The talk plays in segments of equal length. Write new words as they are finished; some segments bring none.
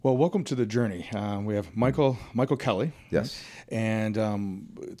Well, welcome to the journey. We have Michael Kelly. Yes. And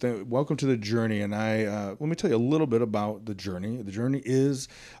welcome to the journey. And let me tell you a little bit about the journey. The journey is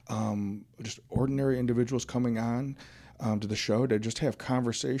just ordinary individuals coming on to the show to just have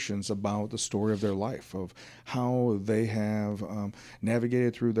conversations about the story of their life, of how they have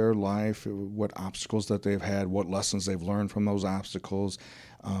navigated through their life, what obstacles that they've had, what lessons they've learned from those obstacles.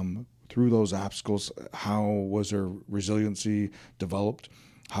 Through those obstacles, how was their resiliency developed?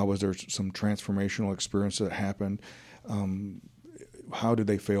 How was there some transformational experience that happened? How did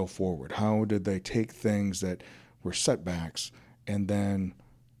they fail forward? How did they take things that were setbacks and then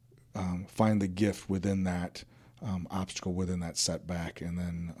find the gift within that obstacle, within that setback, and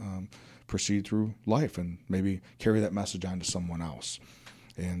then proceed through life and maybe carry that message on to someone else?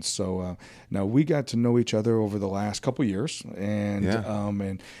 And so now we got to know each other over the last couple years, and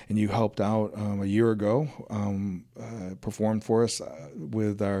and you helped out a year ago, performed for us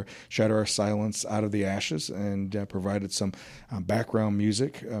with our Shatter Our Silence Out of the Ashes, and provided some background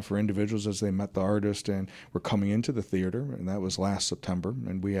music for individuals as they met the artist and were coming into the theater, and that was last September.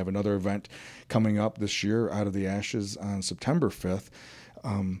 And we have another event coming up this year, Out of the Ashes, on September 5th.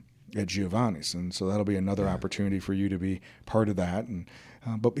 At Giovanni's, and so that'll be another opportunity for you to be part of that. And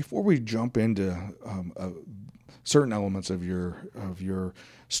but before we jump into certain elements of your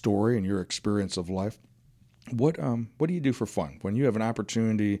story and your experience of life, what do you do for fun when you have an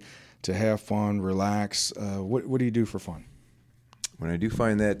opportunity to have fun, relax? What do you do for fun? When I do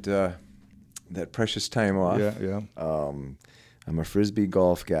find that precious time off, I'm a Frisbee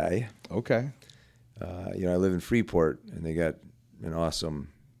golf guy. Okay. I live in Freeport, and they got an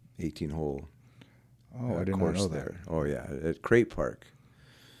awesome 18-hole I did not know that. there. Oh, yeah, at Crate Park.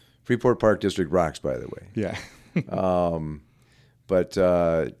 Freeport Park District rocks, by the way. Yeah. But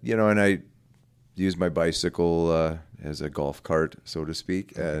and I use my bicycle as a golf cart, so to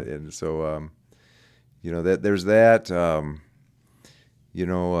speak. And so, there's that,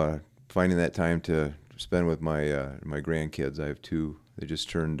 finding that time to spend with my grandkids. I have two. They just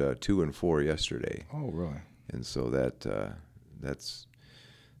turned 2 and 4 yesterday. Oh, really? And so that's...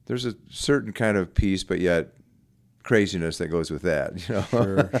 There's a certain kind of peace, but yet craziness that goes with that.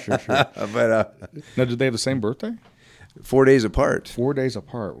 Sure. But Now, did they have the same birthday? 4 days apart. 4 days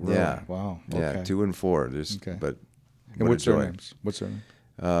apart. Really? Yeah. Wow. Okay. Yeah, 2 and 4. Okay. But And what's their names? What's their name?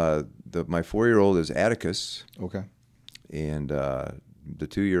 My 4-year-old is Atticus. Okay. And the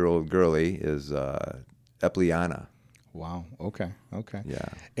 2-year-old girlie is Epliana. Wow. Okay. Yeah.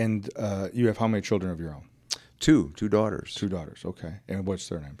 And you have how many children of your own? Two daughters. 2 daughters. Okay. And what's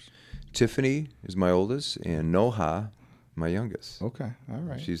their names? Tiffany is my oldest, and Noha, my youngest. Okay. All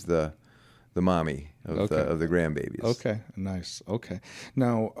right. She's the mommy of the grandbabies. Okay. Nice. Okay.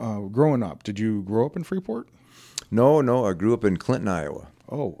 Now, growing up, did you grow up in Freeport? No. I grew up in Clinton, Iowa.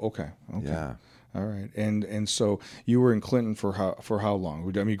 Oh, okay. Yeah. All right. And so you were in Clinton for how long?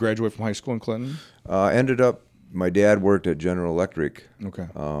 I mean, you graduated from high school in Clinton? My dad worked at General Electric. Okay.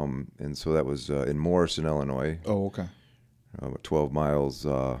 And so that was in Morrison, Illinois. Oh, okay. 12 miles,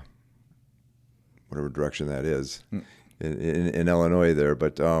 whatever direction that is, in Illinois there.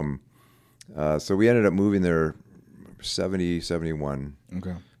 But so we ended up moving there 70, 71.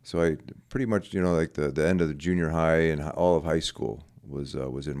 Okay. So I pretty much, like the end of the junior high and all of high school was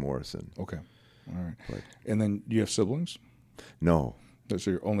in Morrison. Okay. All right. And then you have siblings? No. So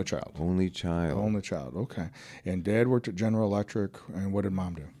you're only child? Only child. Only child, okay. And Dad worked at General Electric, and what did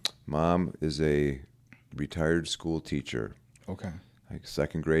Mom do? Mom is a retired school teacher. Okay. Like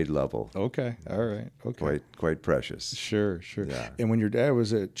 2nd grade level. Okay, all right, okay. Quite precious. Sure. Yeah. And when your dad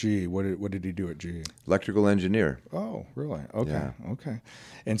was at GE, what did he do at GE? Electrical engineer. Oh, really? Okay, Yeah. okay.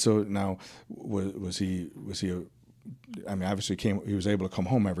 And so now, was he I mean, obviously he was able to come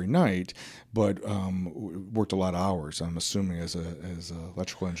home every night, but worked a lot of hours, I'm assuming, as a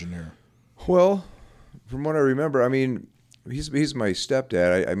electrical engineer. Well, from what I remember, I mean, he's my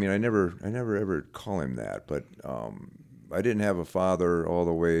stepdad. I mean, I never ever call him that, but I didn't have a father all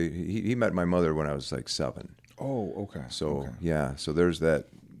the way. He met my mother when I was like 7. Oh, okay. So okay. yeah, so there's that.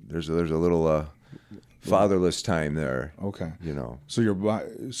 There's a little fatherless time there. Okay. So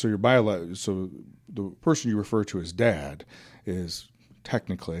so the person you refer to as Dad is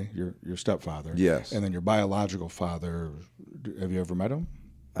technically your stepfather. Yes. And then your biological father. Have you ever met him?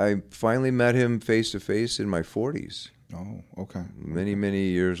 I finally met him face to face in my 40s. Oh, okay. Many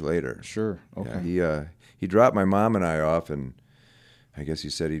years later. Sure. Okay. Yeah, he dropped my mom and I off, and I guess he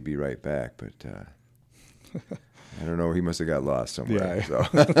said he'd be right back. But I don't know. He must have got lost somewhere.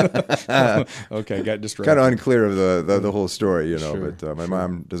 Yeah. So. Okay, got distracted. Kind of unclear of the whole story, you know. Sure, But my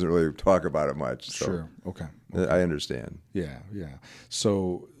mom doesn't really talk about it much. So Sure. Okay. I understand. Yeah, yeah.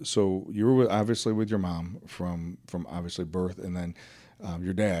 So you were obviously with your mom from obviously birth, and then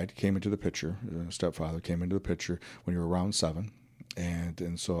your dad came into the picture. Stepfather came into the picture when you were around 7,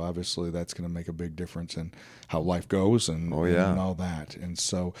 and so obviously that's going to make a big difference in how life goes and and all that. And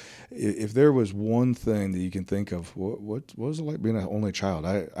so, if there was one thing that you can think of, what was it like being an only child?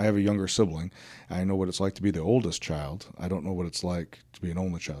 I have a younger sibling. I know what it's like to be the oldest child. I don't know what it's like to be an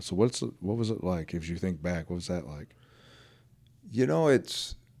only child. So what was it like? If you think back, what was that like? You know,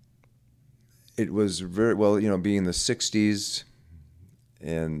 it was very well. You know, being in the '60s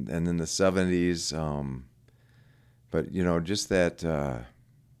and in the '70s. But you know, just that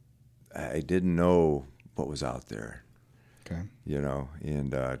I didn't know what was out there. Okay. You know,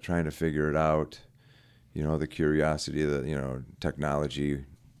 and trying to figure it out. You know, the curiosity, technology.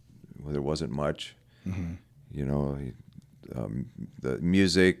 Well, there wasn't much. Mm-hmm. You know, the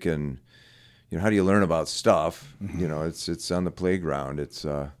music and. You know, how do you learn about stuff? Mm-hmm. You know, it's on the playground. It's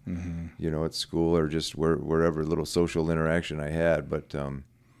Mm-hmm. you know, at school or just wherever little social interaction I had. But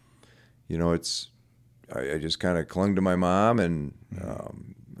you know, I just kind of clung to my mom, and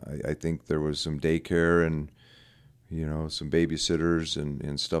I think there was some daycare and you know some babysitters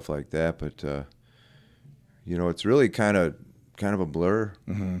and stuff like that. But you know, it's really kind of a blur.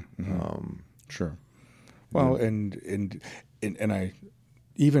 Mm-hmm. Mm-hmm. Sure. Well, and I.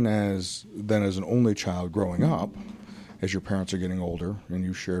 Even as an only child growing up, as your parents are getting older, and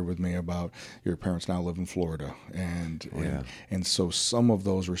you shared with me about your parents now live in Florida, and so some of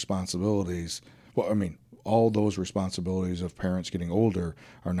those responsibilities, well, I mean, all those responsibilities of parents getting older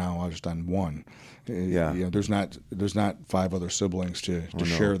are now just on one. Yeah. You know, there's not 5 other siblings to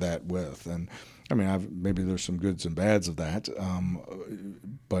share that with, and I mean, maybe there's some goods and bads of that,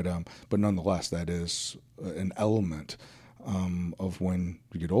 but nonetheless, that is an element. Of when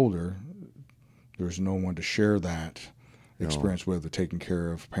you get older, there's no one to share that experience with, the taking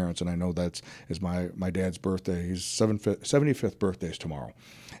care of parents. And I know that's my dad's birthday. His 75th birthday is tomorrow,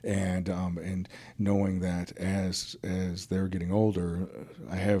 and knowing that as they're getting older,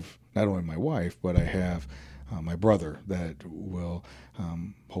 I have not only my wife, but I have my brother that will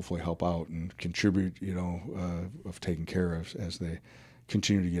hopefully help out and contribute, of taking care of as they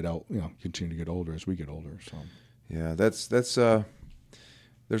continue to get out, continue to get older as we get older. So. Yeah, that's there's a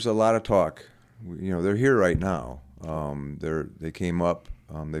lot of talk. You know, they're here right now. They came up,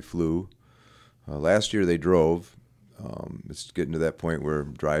 they flew. Last year they drove. It's getting to that point where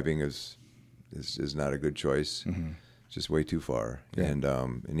driving is not a good choice. Mm-hmm. It's just way too far. Yeah.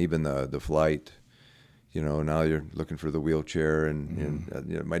 And even the flight, you know, now you're looking for the wheelchair and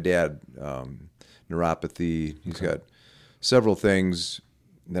you know, my dad, neuropathy. He's got several things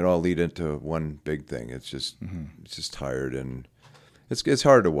that all lead into one big thing. It's just it's just tired, and it's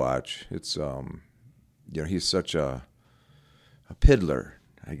hard to watch. It's you know, he's such a piddler,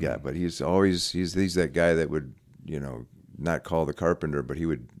 I get, but he's that guy that would, you know, not call the carpenter, but he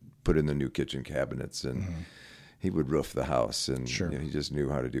would put in the new kitchen cabinets, and he would roof the house, and you know, he just knew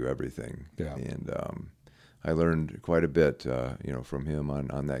how to do everything. Yeah. And I learned quite a bit, you know, from him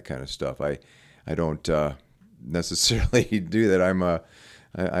on that kind of stuff. I don't necessarily do that.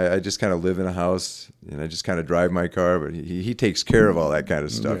 I just kind of live in a house, and I just kind of drive my car, but he takes care of all that kind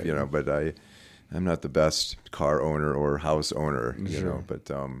of stuff, you know, but I'm not the best car owner or house owner, you know, but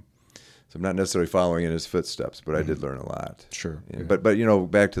so I'm not necessarily following in his footsteps, but I did learn a lot. Sure. Yeah. But you know,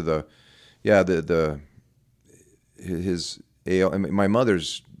 back to his I mean, my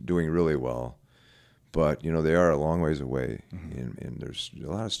mother's doing really well, but you know, they are a long ways away, and there's a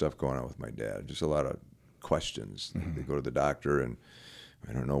lot of stuff going on with my dad, just a lot of questions. They go to the doctor, and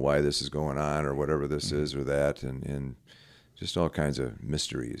I don't know why this is going on or whatever this is or that, and just all kinds of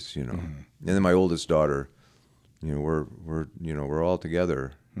mysteries, you know. And then my oldest daughter, you know, we're all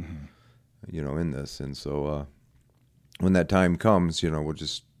together, you know, in this, and so when that time comes, you know, we'll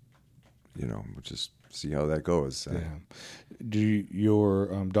just see how that goes. Yeah. Do your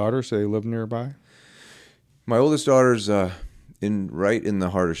daughters, they live nearby? My oldest daughter's right in the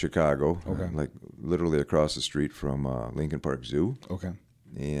heart of Chicago, like literally across the street from Lincoln Park Zoo. Okay.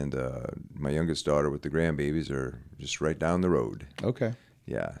 And my youngest daughter with the grandbabies are just right down the road. Okay.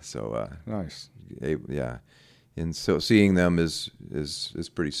 Yeah. So nice. Yeah, and so seeing them is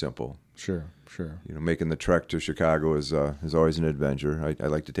pretty simple. Sure. You know, making the trek to Chicago is always an adventure. I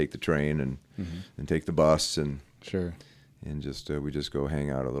like to take the train and take the bus and and just we just go hang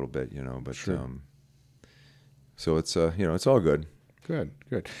out a little bit, you know. But so it's you know, it's all good. Good,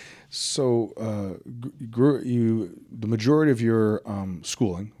 good. So, the majority of your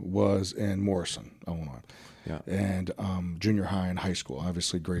schooling was in Morrison, Illinois. Yeah. And junior high and high school.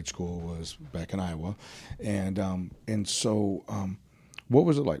 Obviously, grade school was back in Iowa, and so what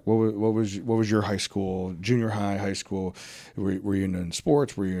was it like? What was your high school, junior high, high school? Were you in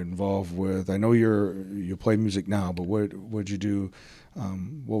sports? Were you involved with? I know you play music now, but what did you do?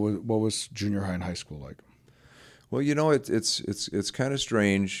 What was junior high and high school like? Well, it's kind of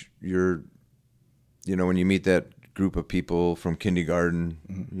strange. When you meet that group of people from kindergarten,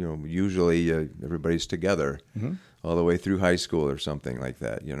 Mm-hmm. Usually everybody's together Mm-hmm. all the way through high school or something like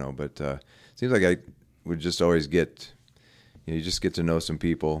that, But it seems like I would just always get, you just get to know some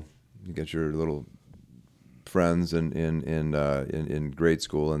people. You get your little friends in grade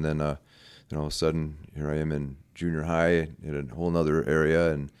school, and then all of a sudden here I am in junior high in a whole other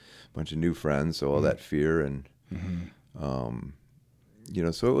area and a bunch of new friends. So all Mm-hmm. that fear and. Mm-hmm.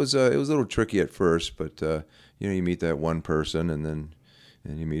 So it was a little tricky at first, but you meet that one person, and then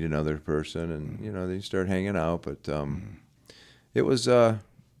you meet another person, and then you start hanging out. But it was I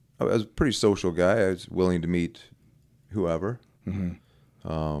was a pretty social guy. I was willing to meet whoever,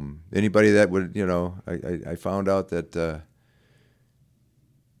 anybody that would I found out that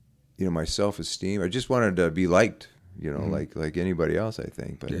my self-esteem. I just wanted to be liked, like anybody else, I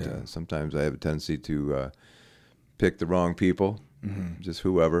think. But sometimes I have a tendency to pick the wrong people. Just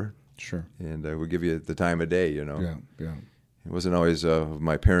whoever. Sure. And we'll give you the time of day, Yeah, yeah. It wasn't always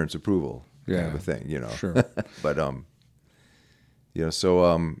my parents' approval kind of Yeah. a thing, Sure. But,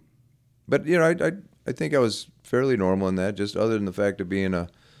 but, I think I was fairly normal in that, just other than the fact of being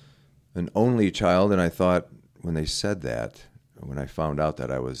an only child. And I thought when they said that, when I found out that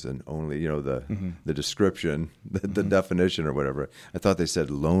I was an only, the description, the definition or whatever, I thought they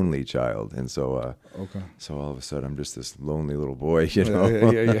said lonely child. And so, Okay. so all of a sudden I'm just this lonely little boy,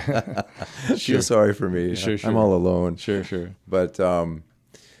 Yeah. Feel sorry for me. Sure. I'm all alone. Sure. But, and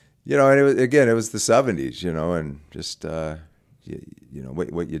it was the 70s, and just,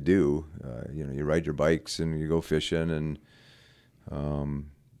 what you do, you ride your bikes and you go fishing and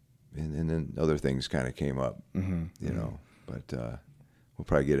then other things kind of came up, but we'll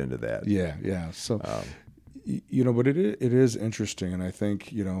probably get into that. Yeah. So, but it is interesting, and I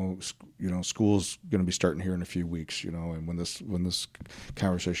think school's going to be starting here in a few weeks. And when this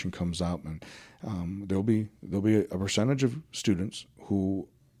conversation comes out, and there'll be a percentage of students who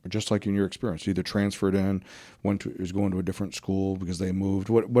are just like in your experience, either transferred in, is going to a different school because they moved,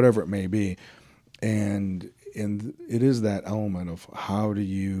 whatever it may be, and it is that element of how do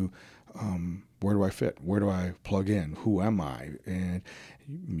you. Where do I fit? Where do I plug in? Who am I? And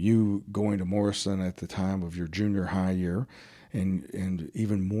you going to Morrison at the time of your junior high year, and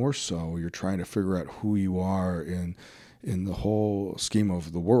even more so, you're trying to figure out who you are in the whole scheme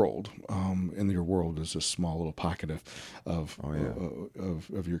of the world. And your world is a small little pocket of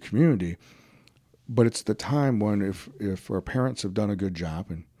your community. But it's the time when if our parents have done a good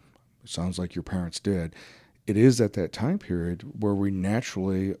job, and it sounds like your parents did, it is at that time period where we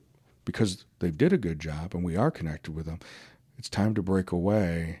naturally, because they did a good job and we are connected with them, it's time to break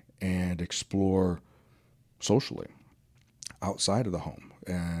away and explore socially outside of the home.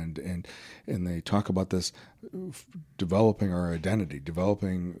 And they talk about this, developing our identity,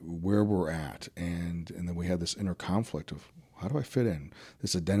 developing where we're at, and then we have this inner conflict of how do I fit in?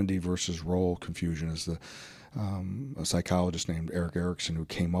 This identity versus role confusion is a psychologist named Erik Erikson who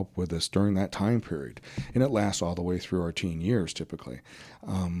came up with this during that time period, and it lasts all the way through our teen years typically.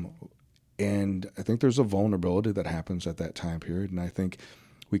 And I think there's a vulnerability that happens at that time period, and I think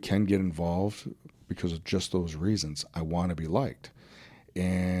we can get involved because of just those reasons. I want to be liked,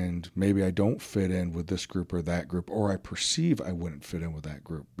 and maybe I don't fit in with this group or that group, or I perceive I wouldn't fit in with that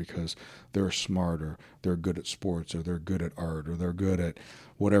group because they're smart, or they're good at sports, or they're good at art, or they're good at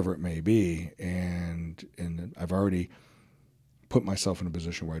whatever it may be, and I've already put myself in a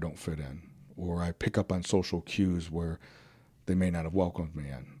position where I don't fit in, or I pick up on social cues where they may not have welcomed me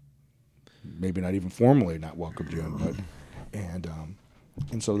in. Maybe not even formally not welcomed you in, but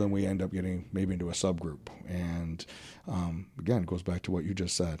and so then we end up getting maybe into a subgroup, and again, it goes back to what you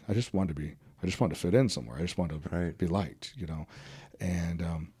just said. I just want to fit in somewhere. I just want to be liked,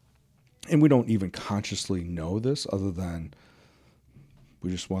 and we don't even consciously know this, other than we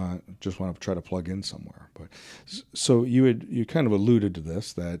just want to try to plug in somewhere. But so you kind of alluded to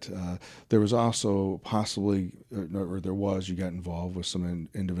this, that there was also possibly, or there was, you got involved with some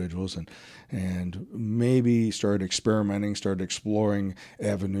individuals and maybe started experimenting, started exploring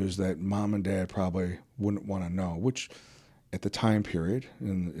avenues that mom and dad probably wouldn't want to know, which at the time period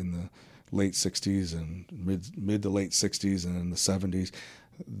in the late 60s and mid to late 60s and in the 70s,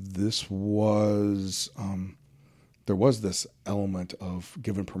 this was there was this element of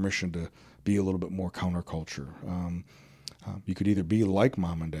given permission to be a little bit more counterculture. You could either be like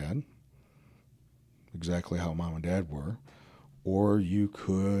mom and dad, exactly how mom and dad were, or you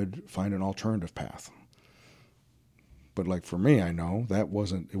could find an alternative path. But like for me, I know it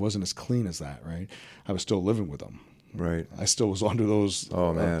wasn't as clean as that, right? I was still living with them. Right. I still was under those.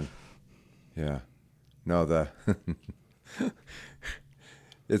 Oh man. Yeah. No,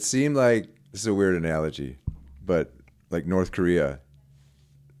 it seemed like, this is a weird analogy, but like North Korea,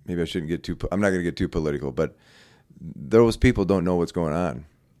 maybe I shouldn't I'm not going to get too political, but those people don't know what's going on.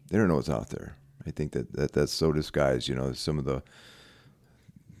 They don't know what's out there. I think that's so disguised, some of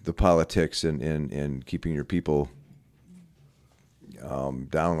the politics and keeping your people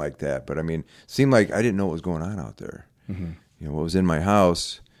down like that. But I mean, it seemed like I didn't know what was going on out there. Mm-hmm. What was in my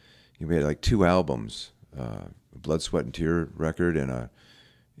house, we had like 2 albums, a Blood, Sweat, and Tear record and a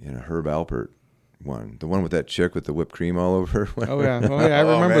Herb Alpert one. The one with that chick with the whipped cream all over her. Oh yeah, I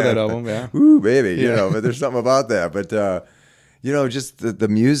remember that album. Yeah, ooh baby, but there's something about that. But just the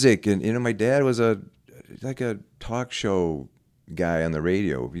music, and my dad was like a talk show guy on the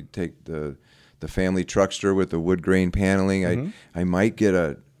radio. He'd take the family truckster with the wood grain paneling. Mm-hmm. I might get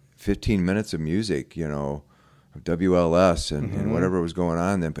a 15 minutes of music, of WLS and whatever was going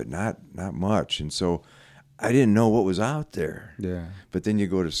on then, but not much. And so I didn't know what was out there. Yeah. But then you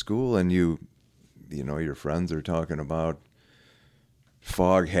go to school and your friends are talking about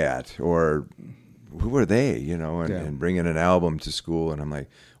Foghat or who are they, and bringing an album to school. And I'm like,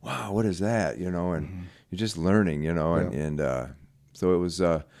 wow, what is that? And you're just learning, and so it was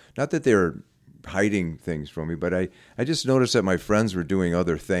not that they were hiding things from me, but I just noticed that my friends were doing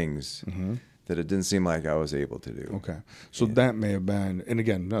other things that it didn't seem like I was able to do. Okay. So that may have been, and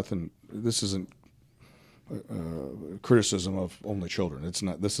again, this isn't criticism of only children. It's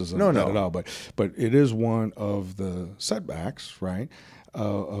not. This isn't that at all. But it is one of the setbacks, right?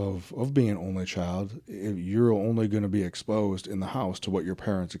 Of being an only child. You're only going to be exposed in the house to what your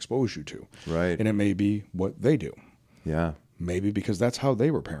parents expose you to, right? And it may be what they do. Yeah. Maybe because that's how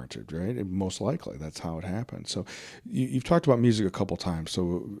they were parented, right? And most likely that's how it happened. So you've talked about music a couple times.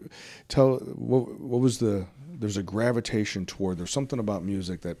 So what was there's a gravitation toward, there's something about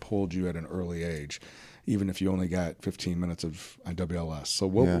music that pulled you at an early age, even if you only got 15 minutes of WLS. So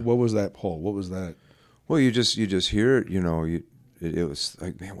what was that pull? What was that? Well, you just hear it, it was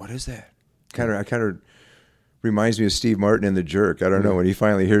like, man, what is that? Kind of reminds me of Steve Martin in The Jerk. I don't know, when he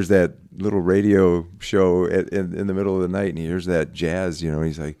finally hears that little radio show in the middle of the night and he hears that jazz,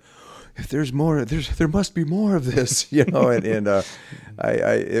 he's like, if there's more, there must be more of this, and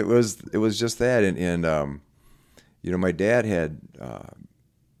it was just that. And my dad had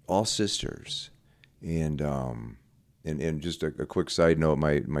all sisters. And just a quick side note,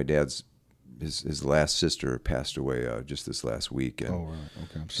 my dad's his last sister passed away just this last week. And oh, right.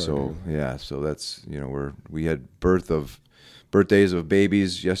 Okay. I'm sorry. So that's we had birthdays of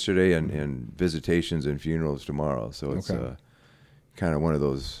babies yesterday and visitations and funerals tomorrow. So it's kind of one of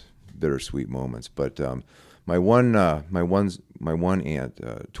those bittersweet moments. But my one aunt,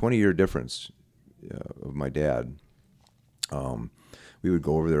 20-year difference of my dad. We would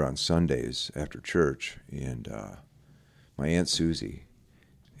go over there on Sundays after church, and my Aunt Susie,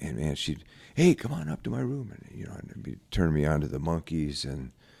 and man, she'd, hey, come on up to my room, and turn me on to the Monkees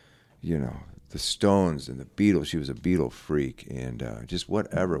and the Stones and the Beatles. She was a Beatle freak, and just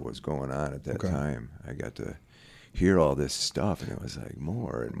whatever was going on at that time, I got to hear all this stuff, and it was like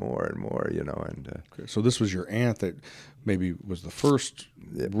more and more and more, And so this was your aunt that maybe was the first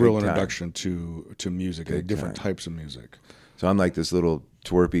real introduction to music, different types of music. So I'm like this little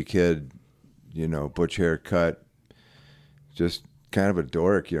twerpy kid, butch haircut, just kind of a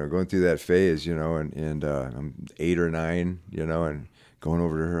dork, going through that phase, and I'm 8 or 9, and going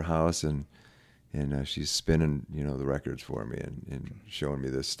over to her house and she's spinning, the records for me and showing me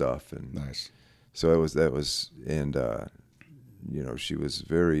this stuff. And nice. So she was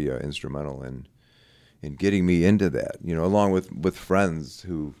very instrumental in getting me into that, along with friends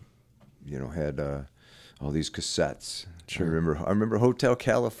who, had all these cassettes. Sure. I remember Hotel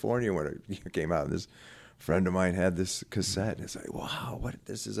California when it came out. And this friend of mine had this cassette, and it's like, wow,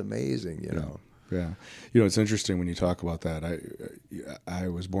 this is amazing, Yeah. It's interesting when you talk about that. I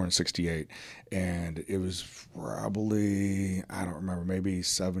was born in 1968, and it was probably, I don't remember, maybe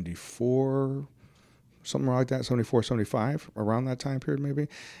 74, something like that, 74, 75, around that time period maybe.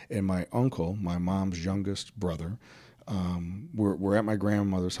 And my uncle, my mom's youngest brother, we're at my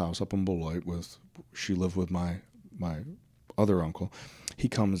grandmother's house up in Beloit she lived with my other uncle, he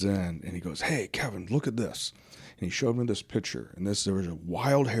comes in and he goes, "Hey, Kevin, look at this." And he showed me this picture. And there was a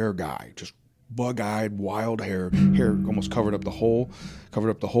wild hair guy, just bug-eyed, wild hair almost covered up the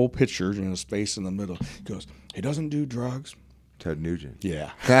whole picture, space in the middle. He goes, "He doesn't do drugs." Ted Nugent.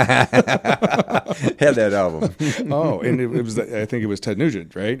 Yeah. Had that album. Oh, and it was, I think it was Ted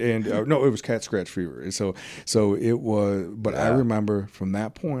Nugent, right? And no, it was Cat Scratch Fever. And so it was, but I remember from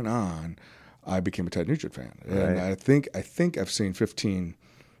that point on, I became a Ted Nugent fan. And I think I've seen 15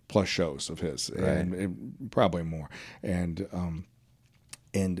 plus shows of his, and probably more. And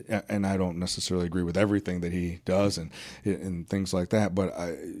I don't necessarily agree with everything that he does and things like that, but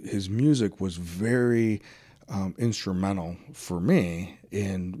his music was very instrumental for me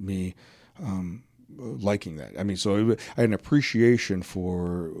in me liking that. I mean, so I had an appreciation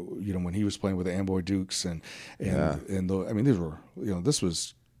for, when he was playing with the Amboy Dukes and I mean, these were, this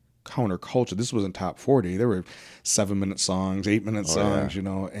was counterculture. This wasn't top 40. There were 7-minute songs, 8-minute songs,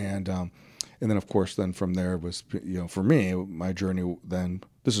 and then of course, then from there was, for me, my journey then,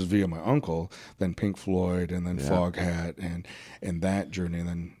 this is via my uncle, then Pink Floyd, and then Foghat, and that journey. And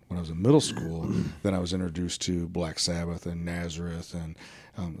then when I was in middle school, then I was introduced to Black Sabbath and Nazareth and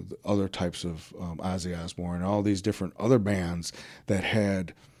other types of Ozzy Osbourne and all these different other bands that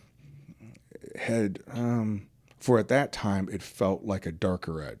had for at that time, it felt like a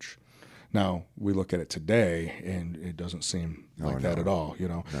darker edge. Now we look at it today, and it doesn't seem like that at all.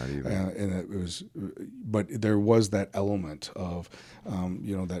 Not even. And it was, but there was that element of,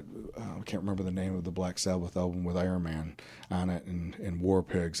 that I can't remember the name of the Black Sabbath album with Iron Man on it, and War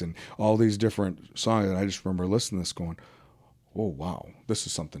Pigs, and all these different songs. And I just remember listening to this, going, "Oh wow, this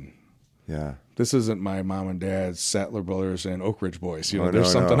is something." Yeah. This isn't my mom and dad's Sattler Brothers and Oak Ridge Boys.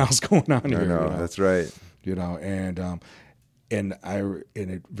 There's something else going on here. No, that's right. And I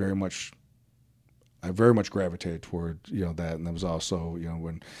very much gravitated toward, that. And there was also,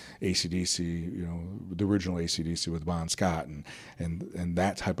 when AC/DC, the original AC/DC with Bon Scott and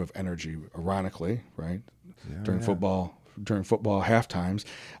that type of energy, ironically, right? During football halftimes,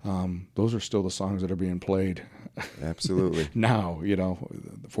 those are still the songs that are being played. Absolutely. Now,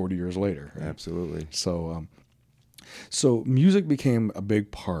 40 years later. Right? Absolutely. So music became a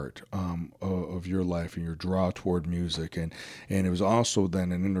big part of your life and your draw toward music, and it was also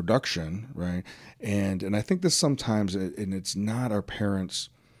then an introduction, right? And I think this sometimes, and it's not our parents.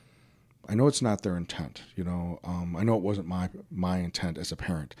 I know it's not their intent. I know it wasn't my intent as a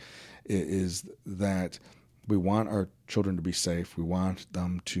parent. It is that we want our children to be safe. We want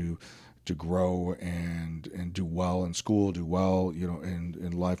them to grow and do well in school, do well,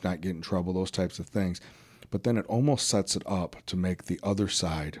 in life, not get in trouble, those types of things. But then it almost sets it up to make the other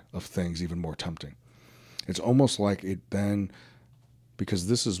side of things even more tempting. It's almost like it then, because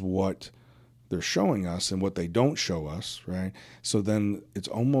this is what they're showing us and what they don't show us, right? So then it's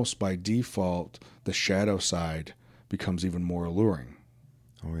almost by default, the shadow side becomes even more alluring.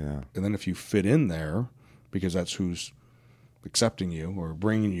 Oh, yeah. And then if you fit in there, because that's who's accepting you or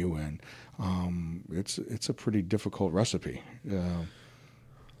bringing you in, it's a pretty difficult recipe. A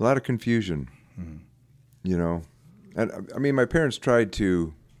lot of confusion. Mm-hmm. And I mean, my parents tried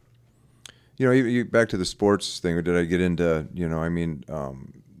to, back to the sports thing, or did I get into,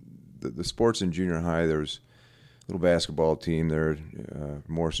 the sports in junior high, there was a little basketball team there,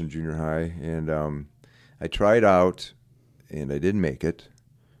 Morrison Junior High, and I tried out, and I didn't make it,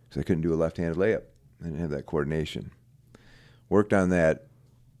 because I couldn't do a left-handed layup. I didn't have that coordination. Worked on that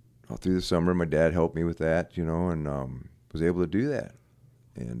all through the summer. My dad helped me with that, and was able to do that.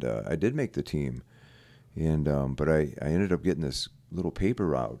 And I did make the team. And but I ended up getting this little paper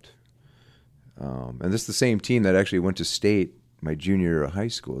route, and this is the same team that actually went to state my junior year of high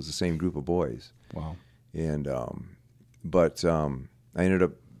school. It's the same group of boys. Wow. And but I ended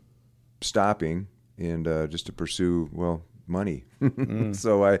up stopping and just to pursue money.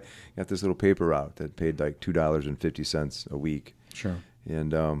 So I got this little paper route that paid like $2.50 a week. Sure.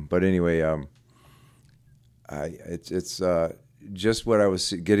 And but anyway, it's just what I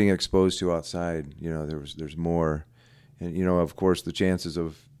was getting exposed to outside. There's more, and of course the chances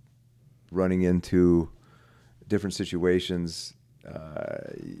of running into different situations,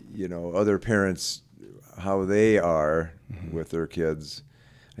 other parents, how they are with their kids.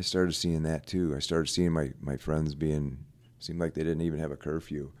 I started seeing that too. I started seeing my friends seemed like they didn't even have a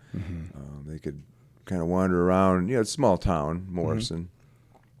curfew. They could kind of wander around. It's a small town, Morrison.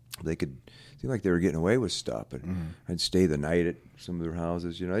 They could seem like they were getting away with stuff, but I'd stay the night at some of their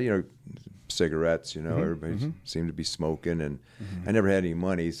houses. Cigarettes. Everybody seemed to be smoking, and I never had any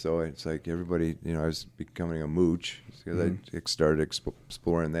money, so it's like everybody. I was becoming a mooch because I started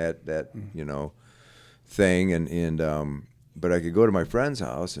exploring that thing, and but I could go to my friend's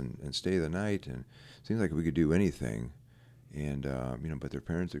house and stay the night, and it seemed like we could do anything. And but their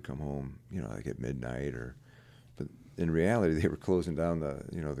parents would come home, like at midnight, but in reality they were closing down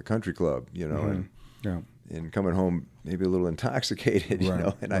the country club, and coming home maybe a little intoxicated,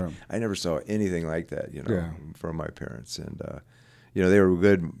 and right. I never saw anything like that, from my parents. And they were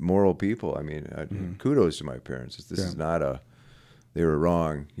good moral people. I mean, kudos to my parents. This is not they were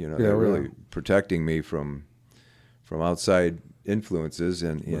wrong, they were really protecting me from outside influences,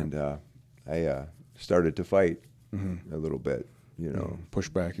 and I started to fight a little bit, push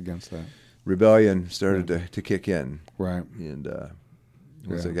back against that. Rebellion started to kick in, right? And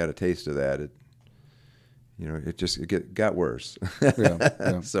once I got a taste of that, it got worse.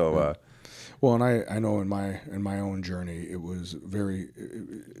 So, well, and I know in my own journey, it was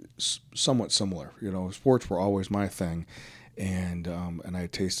somewhat similar. Sports were always my thing, and I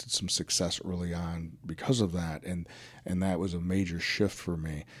tasted some success early on because of that, and that was a major shift for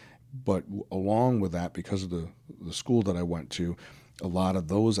me. But along with that, because of the school that I went to, a lot of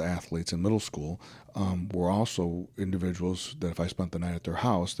those athletes in middle school were also individuals that if I spent the night at their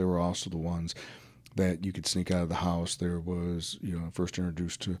house, they were also the ones that you could sneak out of the house. There was, first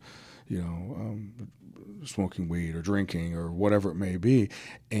introduced to, smoking weed or drinking or whatever it may be.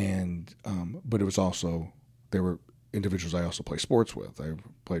 And, but it was also, there were individuals I also played sports with. I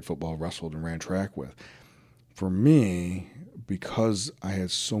played football, wrestled, and ran track with. For me, because I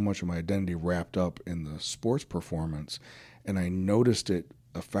had so much of my identity wrapped up in the sports performance, and I noticed it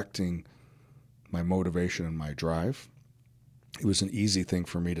affecting my motivation and my drive, it was an easy thing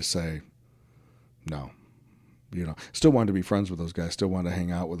for me to say, no. Still wanted to be friends with those guys, still wanted to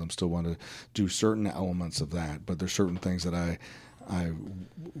hang out with them, still wanted to do certain elements of that, but there's certain things that I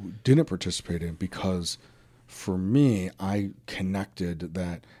didn't participate in because for me, I connected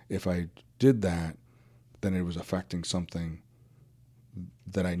that if I did that, then it was affecting something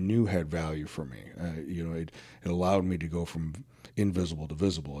that I knew had value for me. It allowed me to go from invisible to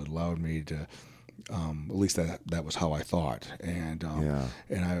visible. It allowed me to, at least that was how I thought. And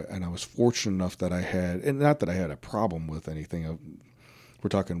I was fortunate enough that I had, and not that I had a problem with anything. We're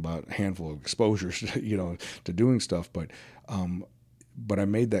talking about a handful of exposures, to doing stuff, but I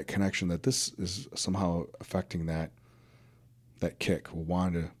made that connection that this is somehow affecting that kick.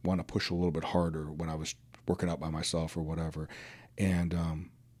 Want to push a little bit harder when I was working out by myself or whatever. And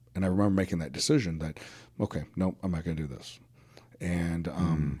I remember making that decision that, okay, no, I'm not going to do this. And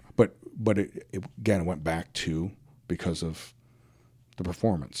but it again went back to because of the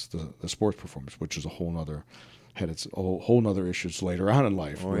performance, the sports performance, which is a whole nother issues later on in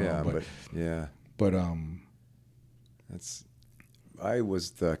life. But I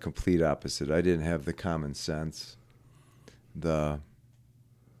was the complete opposite. I didn't have the common sense, the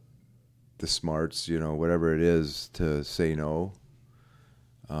smarts, whatever it is to say no.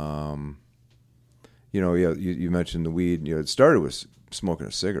 You mentioned the weed. It started with smoking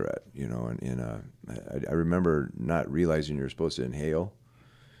a cigarette. I remember not realizing you're supposed to inhale,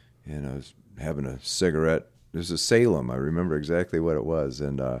 and I was having a cigarette. This is Salem. I remember exactly what it was,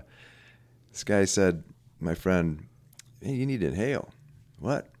 and this guy said, "My friend, hey, you need to inhale."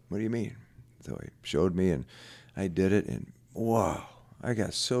 What? What do you mean? So he showed me, and I did it, and wow, I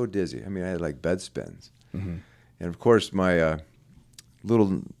got so dizzy. I mean, I had like bed spins. Mm-hmm. And of course, my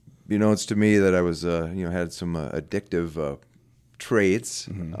little unbeknownst to me that I was, had some addictive traits.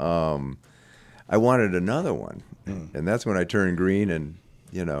 Mm-hmm. I wanted another one, and that's when I turned green and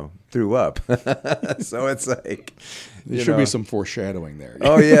threw up. So it's like there should be some foreshadowing there.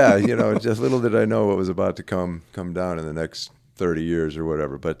 Oh yeah, just little did I know what was about to come down in the next 30 years or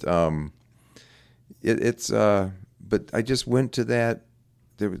whatever. But but I just went to that.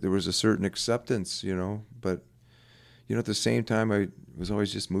 There was a certain acceptance, but at the same time I was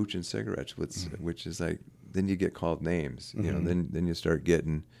always just mooching cigarettes, which is like, then you get called names, then you start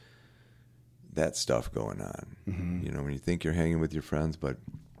getting that stuff going on, when you think you're hanging with your friends, but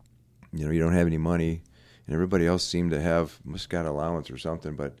you don't have any money, and everybody else seemed to must got allowance or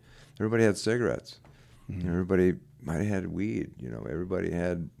something, but everybody had cigarettes. Mm-hmm. Everybody might have had weed, everybody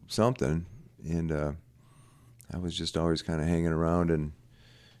had something, and I was just always kind of hanging around and,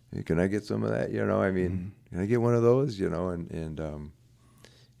 hey, can I get some of that? Can I get one of those? And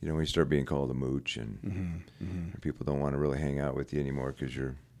when you start being called a mooch, and people don't want to really hang out with you anymore because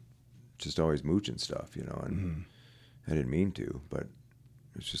you're just always mooching stuff, and I didn't mean to, but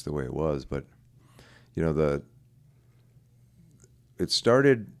it's just the way it was. But it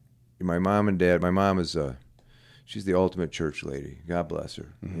started. My mom and dad. My mom is she's the ultimate church lady. God bless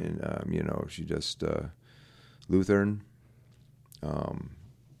her. Mm-hmm. And she just Lutheran.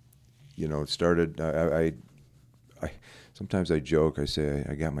 It started. It's sometimes I joke. I say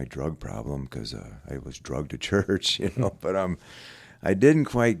I got my drug problem because I was drugged to church, But I didn't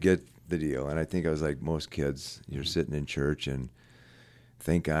quite get the deal, and I think I was like most kids. You're sitting in church, and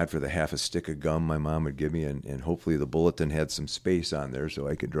thank God for the half a stick of gum my mom would give me, and hopefully the bulletin had some space on there so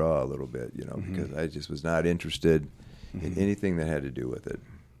I could draw a little bit, because I just was not interested in anything that had to do with it.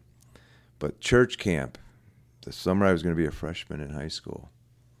 But church camp, the summer I was going to be a freshman in high school,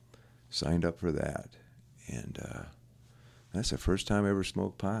 signed up for that, and that's the first time I ever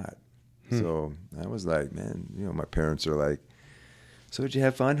smoked pot. So I was like, man, my parents are like, so did you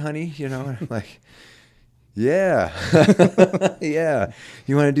have fun, honey? And I'm like, yeah, yeah.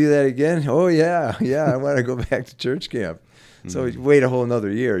 You want to do that again? Oh, yeah. I want to go back to church camp. So wait a whole another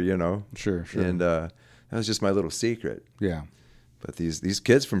year, Sure. And that was just my little secret. Yeah. But these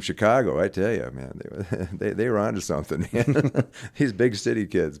kids from Chicago, I tell you, man, they were onto something. These big city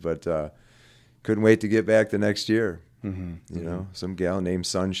kids, but couldn't wait to get back the next year. Some gal named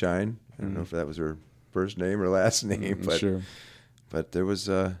Sunshine. I don't know if that was her first name or last name, but sure. But it was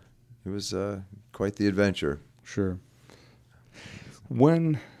quite the adventure. Sure.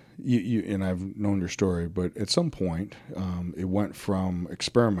 When you and I've known your story, but at some point it went from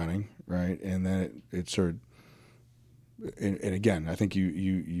experimenting, right, and then it started. And again, I think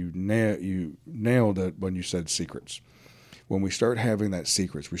you nailed it when you said secrets. When we start having that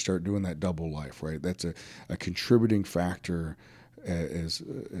secrets, we start doing that double life, right? That's a contributing factor as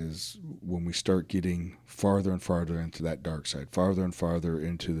when we start getting farther and farther into that dark side, farther and farther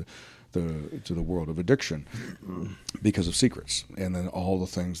into the world of addiction because of secrets, and then all the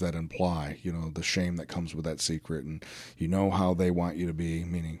things that imply, the shame that comes with that secret, and how they want you to be,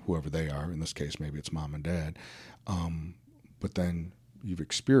 meaning whoever they are. In this case, maybe it's mom and dad. But then you've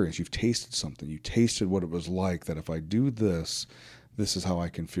tasted something. You tasted what it was like, that if I do this is how I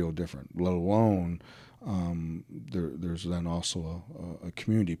can feel different, let alone there's then also a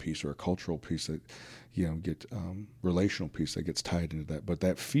community piece or a cultural piece that, get relational piece that gets tied into that. But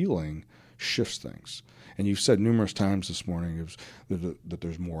that feeling shifts things. And you've said numerous times this morning that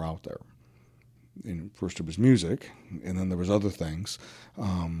there's more out there. And first it was music, and then there was other things.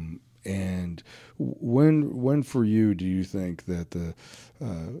 And when for you do you think that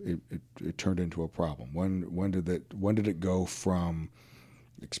it turned into a problem? When did it go from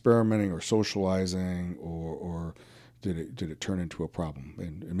experimenting or socializing, or did it turn into a problem?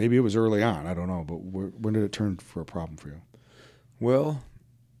 And maybe it was early on, I don't know, but when did it turn for a problem for you? Well,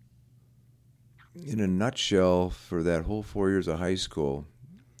 in a nutshell, for that whole 4 years of high school,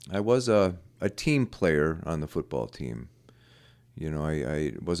 I was a team player on the football team.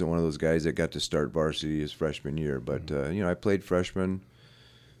 I wasn't one of those guys that got to start varsity his freshman year, but I played freshman.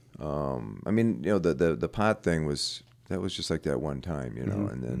 The pot thing was just like that one time,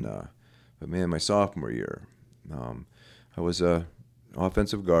 and then, but man, my sophomore year, I was a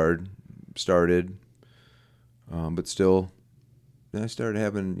offensive guard, started, but still, then I started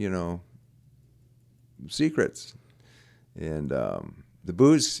having, secrets, and the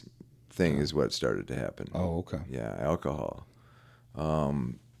booze thing is what started to happen. Oh, okay. Yeah, alcohol.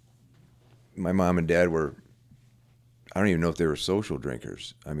 My mom and dad were, I don't even know if they were social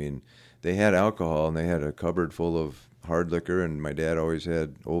drinkers. I mean, they had alcohol and they had a cupboard full of hard liquor, and my dad always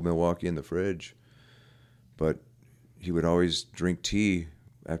had Old Milwaukee in the fridge. But he would always drink tea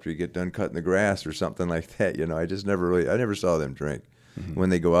after he get done cutting the grass or something like that. I never saw them drink. Mm-hmm. When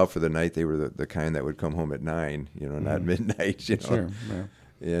they go out for the night, they were the kind that would come home at 9, not midnight, Sure, yeah.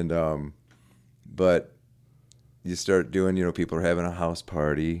 And, but you start doing, people are having a house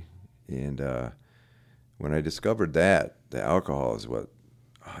party, and when I discovered that the alcohol is what,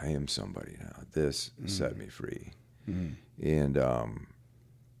 I am somebody now. This set me free, and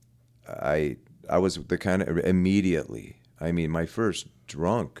I was the kind of immediately. I mean, my first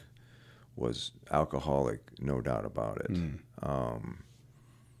drunk was alcoholic, no doubt about it.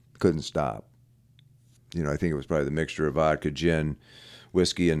 Couldn't stop. I think it was probably the mixture of vodka, gin,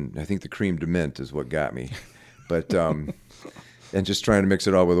 whiskey, and I think the cream de mint is what got me. But and just trying to mix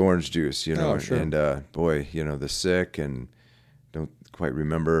it all with orange juice, Oh, sure. And boy, the sick, and don't quite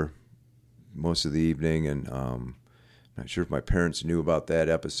remember most of the evening, and not sure if my parents knew about that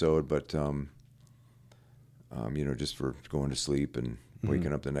episode, but just for going to sleep and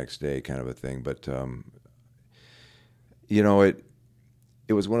waking up the next day, kind of a thing. But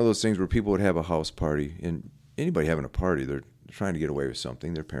it was one of those things where people would have a house party, and anybody having a party, they're trying to get away with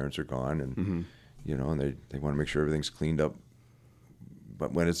something. Their parents are gone, and and they want to make sure everything's cleaned up.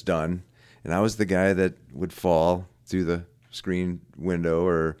 But when it's done, and I was the guy that would fall through the screen window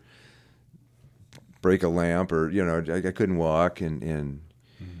or break a lamp, or I couldn't walk, and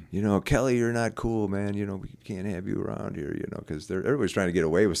Kelly, you're not cool, man. We can't have you around here, because everybody's trying to get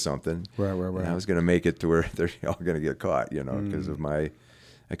away with something. Right. And I was going to make it to where they're all going to get caught, because of I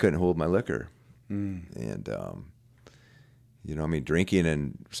couldn't hold my liquor. And, drinking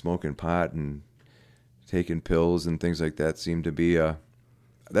and smoking pot and taking pills and things like that seemed to be,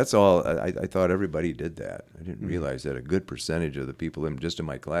 that's all. I thought everybody did that. I didn't realize that a good percentage of the people just in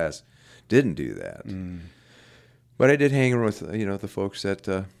my class didn't do that. But I did hang around with, the folks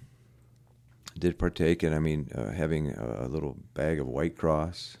that did partake in, having a little bag of White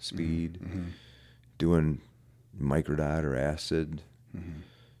Cross, speed, doing microdot or acid,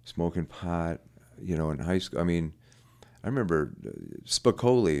 smoking pot, in high school. I remember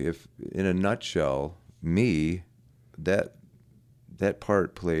Spicoli, if in a nutshell, me, that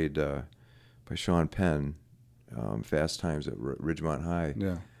part played by Sean Penn, Fast Times at Ridgemont High.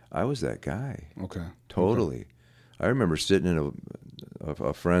 Yeah. I was that guy. Okay. Totally. Okay. I remember sitting in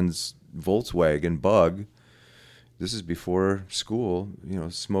a friend's Volkswagen Bug. This is before school,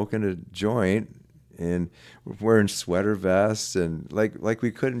 smoking a joint and wearing sweater vests and like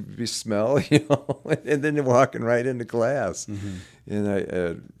we couldn't be smell, and then walking right into class.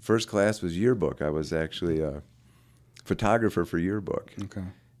 And first class was yearbook. I was actually a photographer for yearbook. Okay.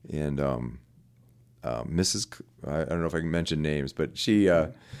 And Mrs. I don't know if I can mention names, but she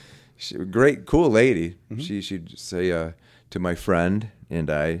great, cool lady. She'd say to my friend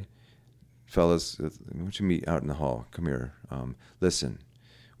and I, fellas, why don't you meet out in the hall? Come here. Listen,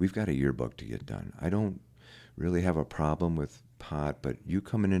 we've got a yearbook to get done. I don't really have a problem with pot, but you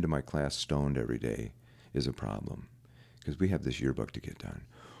coming into my class stoned every day is a problem because we have this yearbook to get done.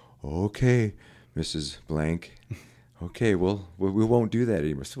 Okay, Mrs. Blank. Okay, well, we won't do that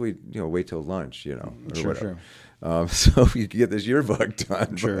anymore. So we, wait till lunch, or whatever. Sure. So we could get this yearbook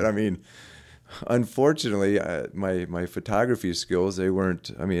done. Sure. But unfortunately, my photography skills, they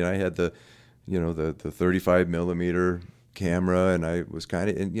weren't. I had the 35 millimeter camera, and I was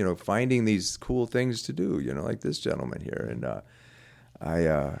kind of, finding these cool things to do, like this gentleman here, and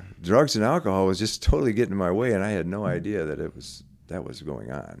drugs and alcohol was just totally getting in my way, and I had no idea that that was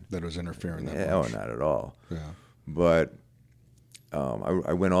going on. That was interfering. Oh, not at all. Yeah. But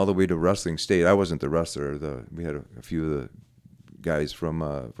I went all the way to wrestling state. I wasn't the wrestler. We had a few of the guys from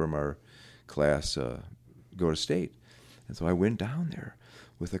our class go to state, and so I went down there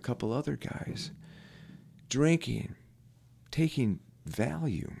with a couple other guys, drinking, taking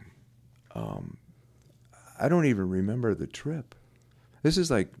Valium. I don't even remember the trip. This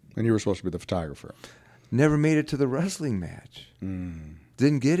is like... And you were supposed to be the photographer. Never made it to the wrestling match.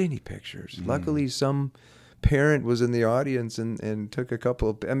 Didn't get any pictures. Luckily, some parent was in the audience and took a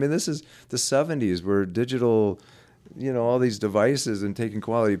couple. This is the 70s where digital, all these devices and taking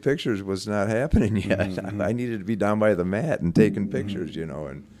quality pictures was not happening yet. I needed to be down by the mat and taking pictures,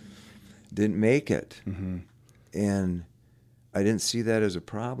 and didn't make it. And I didn't see that as a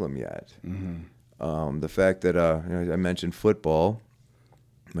problem yet. The fact that I mentioned football,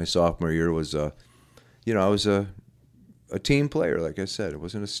 my sophomore year was, I was a team player, like I said. It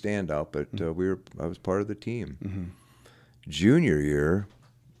wasn't a standout, but I was part of the team. Junior year,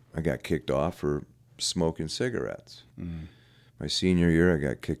 I got kicked off for smoking cigarettes. My senior year, I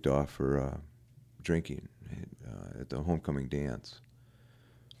got kicked off for drinking at the homecoming dance.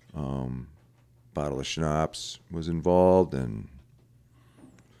 Bottle of schnapps was involved, and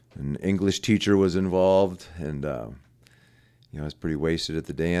an English teacher was involved, and I was pretty wasted at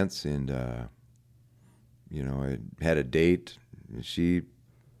the dance, and I had a date, and she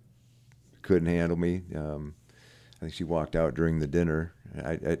couldn't handle me. I think she walked out during the dinner.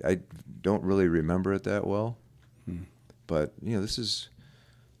 I don't really remember it that well, but this is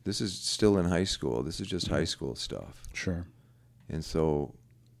still in high school. This is just high school stuff. Sure. And so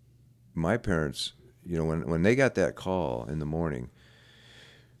my parents, when they got that call in the morning,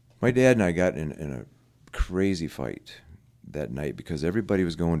 my dad and I got in a crazy fight that night because everybody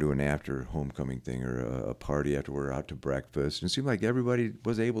was going to an after homecoming thing or a party after we were out to breakfast. And it seemed like everybody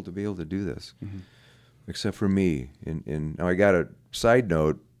was able to do this, except for me. And now I got a side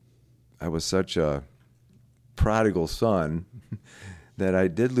note. I was such a prodigal son that I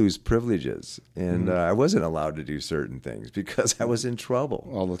did lose privileges, and I wasn't allowed to do certain things because I was in trouble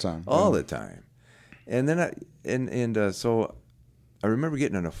all the time. All the time. And then so I remember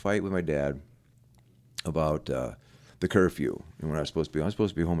getting in a fight with my dad about the curfew and when I was supposed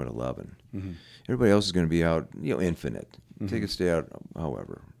to be home at 11. Everybody else is going to be out, infinite. Tickets stay out,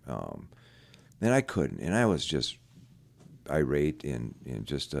 however. And I couldn't, and I was just irate and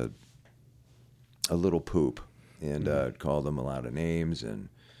just a little poop, and called them a lot of names, and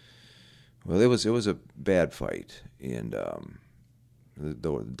well, it was a bad fight, and the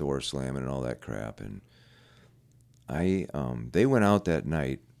door slamming and all that crap. And they went out that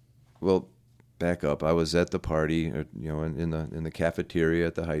night. Well, back up. I was at the party, in the cafeteria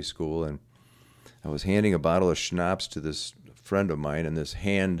at the high school, and I was handing a bottle of schnapps to this friend of mine, and this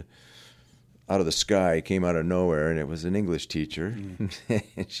hand out of the sky came out of nowhere, and it was an English teacher.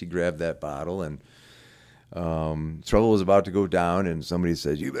 And she grabbed that bottle, and trouble was about to go down, and somebody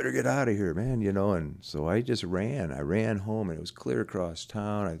said, "You better get out of here, man," and so I just ran. I ran home, and it was clear across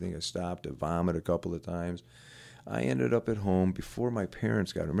town. I think I stopped to vomit a couple of times. I ended up at home before my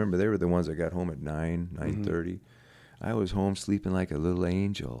parents got. Remember, they were the ones that got home at 9:30. I was home sleeping like a little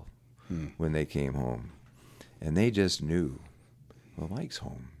angel when they came home, and they just knew, well, Mike's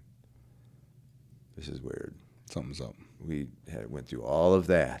home. This is weird. Something's up. We went through all of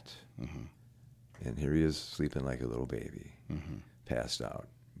that, and here he is sleeping like a little baby, passed out.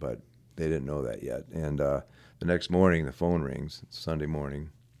 But they didn't know that yet. And the next morning, the phone rings. It's Sunday morning.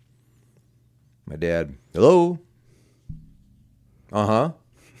 My dad, hello? Uh-huh.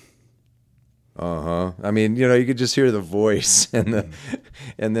 I mean, you could just hear the voice, and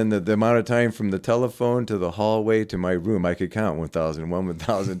then the amount of time from the telephone to the hallway to my room, I could count 1,001,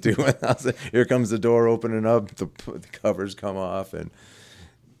 1,002, 1,000. Here comes the door opening up, the covers come off, and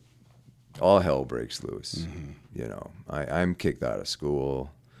all hell breaks loose. I'm kicked out of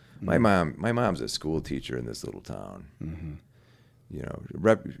school. My mom's a school teacher in this little town.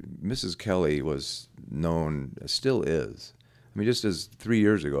 Mrs. Kelly was known, still is. I mean, just as 3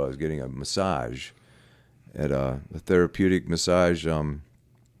 years ago, I was getting a massage at a therapeutic massage on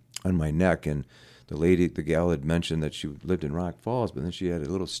my neck, and the gal had mentioned that she lived in Rock Falls, but then she had a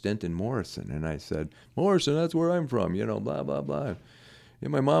little stint in Morrison, and I said, "Morrison, that's where I'm from," blah, blah, blah. Yeah,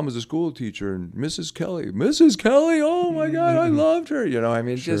 my mom was a school teacher, and Mrs. Kelly, oh my God, I loved her, I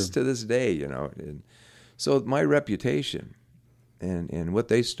mean, Sure. just to this day, And so my reputation and what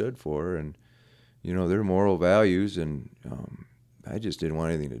they stood for, and their moral values, and I just didn't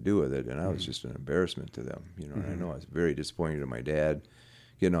want anything to do with it, and I was just an embarrassment to them. And I know I was very disappointed in my dad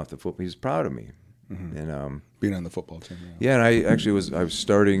getting off the football. He was proud of me, and Being on the football team. yeah, and I was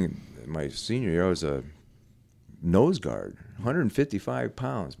starting my senior year. I was a nose guard, 155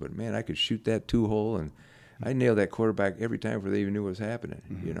 pounds, but man, I could shoot that 2-hole, and I nailed that quarterback every time before they even knew what was happening.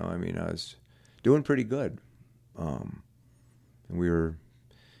 I mean, I was doing pretty good, and we were,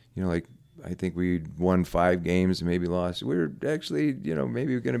 I think we won 5 games and maybe lost. We were actually,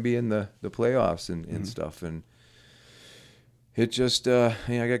 maybe we're going to be in the playoffs and stuff. And it just, I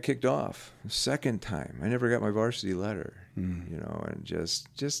got kicked off the second time. I never got my varsity letter, and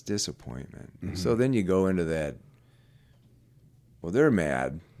just disappointment. And so then you go into that, well, they're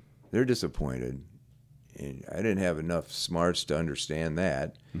mad. They're disappointed. And I didn't have enough smarts to understand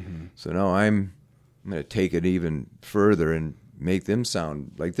that. So now I'm going to take it even further and make them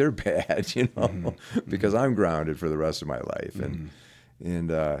sound like they're bad, because I'm grounded for the rest of my life.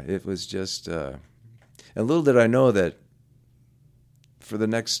 And it was just, and little did I know that for the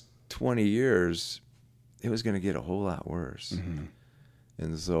next 20 years, it was going to get a whole lot worse.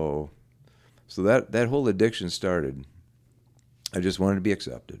 And so that whole addiction started. I just wanted to be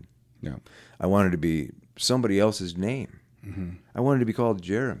accepted. Yeah. I wanted to be somebody else's name. I wanted to be called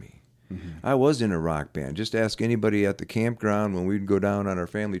Jeremy. I was in a rock band. Just ask anybody at the campground when we'd go down on our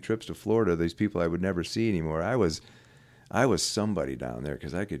family trips to Florida, these people I would never see anymore. I was somebody down there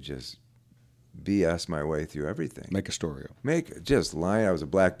because I could just BS my way through everything. Make a story up. Just lie. I was a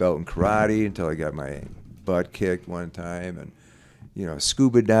black belt in karate until I got my butt kicked one time, and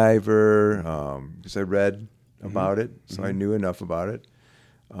scuba diver, because I read about it, so I knew enough about it.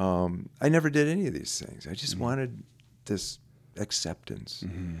 I never did any of these things. I just wanted this acceptance.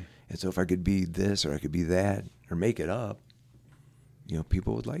 And so if I could be this or I could be that or make it up,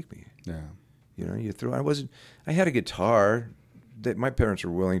 people would like me. Yeah. I had a guitar that my parents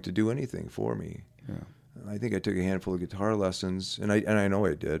were willing to do anything for me. Yeah. I think I took a handful of guitar lessons, and I know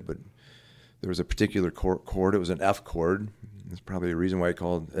I did, but there was a particular chord. It was an F chord. That's probably a reason why I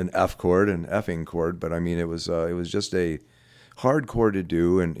called an F chord an effing chord. But I mean, it was just a hard chord to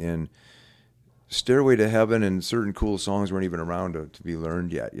do, and Stairway to Heaven and certain cool songs weren't even around to be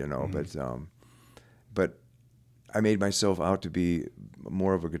learned yet, But I made myself out to be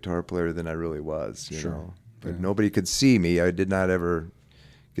more of a guitar player than I really was, you know. But nobody could see me. I did not ever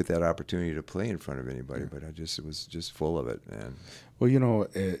get that opportunity to play in front of anybody, but it was just full of it, man. Well,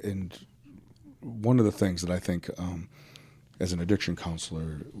 and one of the things that I think as an addiction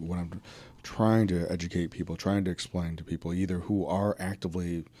counselor, when I'm trying to educate people, trying to explain to people either who are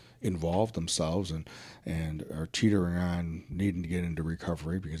actively involved themselves and are teetering on needing to get into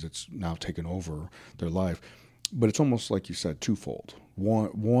recovery because it's now taken over their life, but it's almost like you said, twofold.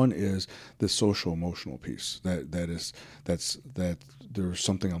 One is the social emotional piece that there's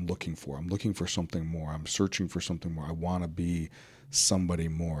something I'm looking for. I'm looking for something more. I'm searching for something more. I want to be somebody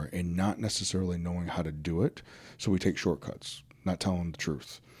more, and not necessarily knowing how to do it. So we take shortcuts, not telling the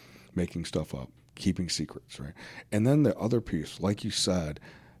truth, making stuff up, keeping secrets, right? And then the other piece, like you said,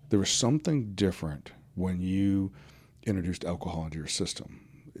 there was something different when you introduced alcohol into your system.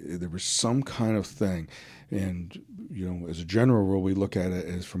 There was some kind of thing, and as a general rule, we look at it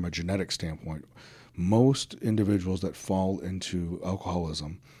as from a genetic standpoint. Most individuals that fall into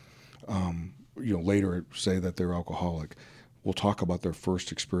alcoholism, later say that they're alcoholic, will talk about their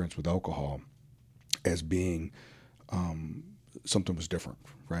first experience with alcohol as being something was different,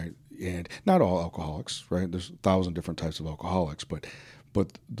 right? And not all alcoholics, right? There's 1,000 different types of alcoholics, but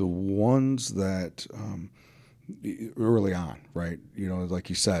the ones that early on, right? Like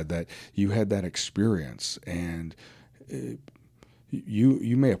you said, that you had that experience, and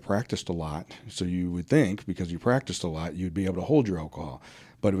you may have practiced a lot, so you would think because you practiced a lot, you'd be able to hold your alcohol,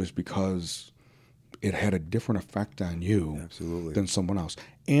 but it was because it had a different effect on you Absolutely. than someone else.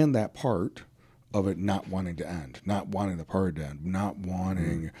 And that part of it not wanting to end, not wanting the party to end, not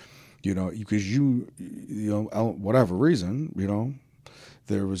wanting, because whatever reason,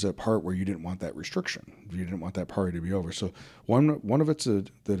 there was a part where you didn't want that restriction. You didn't want that party to be over. So one of it's the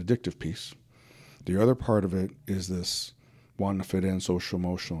addictive piece. The other part of it is this wanting to fit in, social,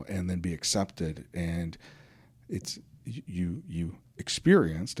 emotional, and then be accepted. And it's you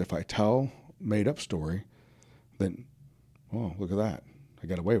experienced, if I tell made up story, then, oh, look at that. I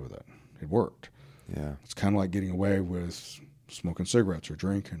got away with it. It worked. Yeah. It's kind of like getting away with smoking cigarettes or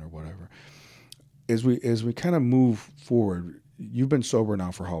drinking or whatever. As we kind of move forward, you've been sober now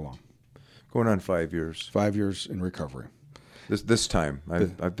for how long? Going on 5 years. 5 years in recovery. This time.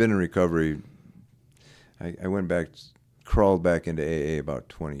 I've been in recovery. I crawled back into AA about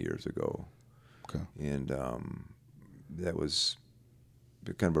 20 years ago. Okay. And that was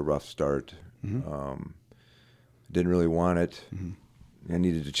kind of a rough start. Mm-hmm. Didn't really want it. Mm-hmm. I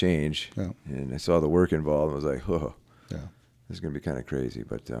needed to change. Yeah. And I saw the work involved. I was like, oh, yeah, this is going to be kind of crazy.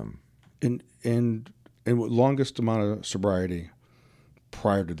 But and what longest amount of sobriety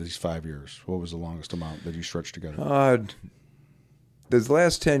prior to these 5 years? What was the longest amount that you stretched together? These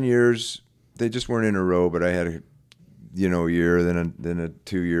last 10 years, they just weren't in a row. But I had a year, then a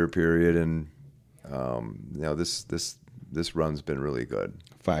 2-year period, and this run's been really good.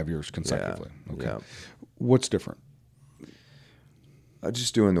 5 years consecutively. Yeah. Okay. Yeah. What's different?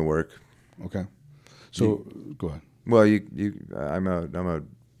 Just doing the work. Okay. So go ahead. Well, I'm a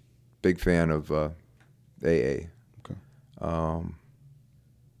big fan of AA. Okay.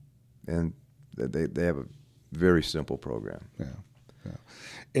 And they have a very simple program. Yeah. Yeah.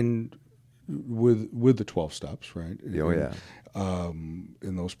 And with the 12 steps, right? Oh, yeah.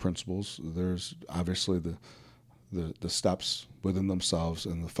 In those principles, there's obviously the steps within themselves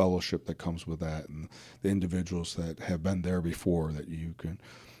and the fellowship that comes with that, and the individuals that have been there before that you can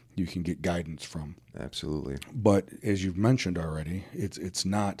get guidance from. Absolutely. But as you've mentioned already, it's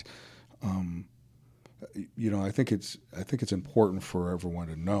not. I think it's important for everyone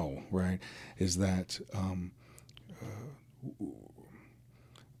to know, right? Is that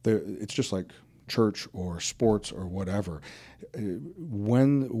it's just like church or sports or whatever.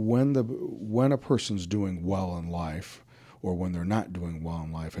 When a person's doing well in life, or when they're not doing well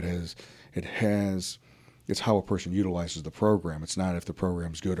in life, it's how a person utilizes the program. It's not if the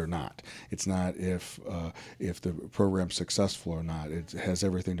program's good or not. It's not if the program's successful or not. It has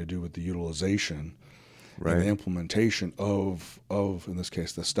everything to do with the utilization, right, and the implementation of in this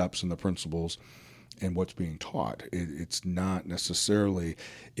case the steps and the principles and what's being taught. It's not necessarily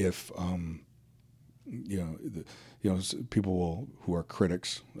if people who are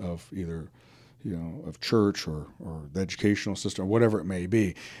critics of either of church or the educational system or whatever it may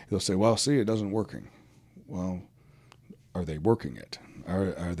be, they'll say, well, see, it doesn't working. Well, are they working it?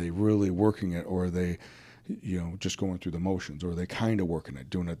 Are they really working it, or are they just going through the motions, or are they kind of working it,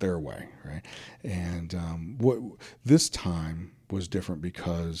 doing it their way, right? And what this time was different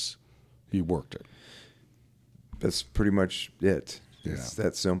because you worked it. That's pretty much it. Yeah. It's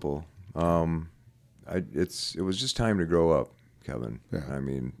that simple. It was just time to grow up, Kevin. Yeah. I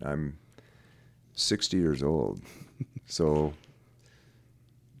mean, I'm 60 years old, so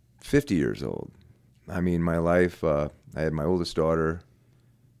 50 years old. I mean, my life, I had my oldest daughter.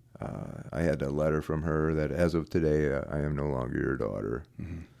 I had a letter from her that as of today, I am no longer your daughter.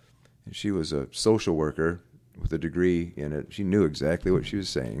 Mm-hmm. And she was a social worker with a degree in it. She knew exactly what she was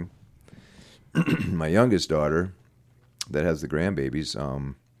saying. My youngest daughter that has the grandbabies,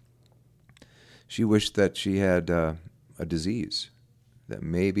 she wished that she had a disease, that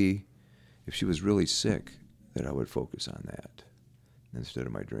maybe if she was really sick, that I would focus on that instead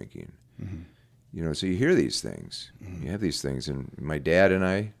of my drinking. Mm-hmm. You know, so you hear these things. Mm-hmm. You have these things. And my dad and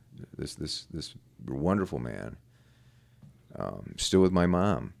I, this wonderful man, still with my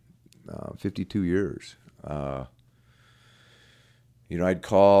mom, 52 years. You know, I'd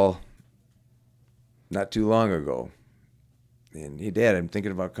call not too long ago, and hey, Dad, I'm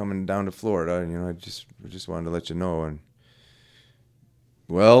thinking about coming down to Florida. And, you know, I just wanted to let you know. And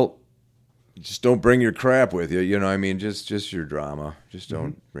well, just don't bring your crap with you. You know, I mean, just your drama. Just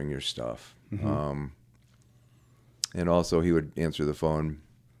don't mm-hmm. bring your stuff. Mm-hmm. And also, he would answer the phone.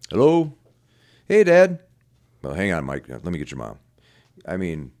 Hello, hey, Dad. Well, hang on, Mike. Let me get your mom. I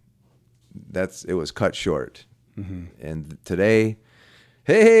mean, it was cut short. Mm-hmm. And today,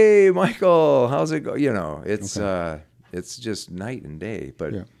 hey, Michael, how's it go? You know, it's just night and day.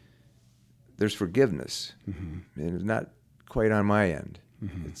 But there's forgiveness, mm-hmm. and it's not quite on my end.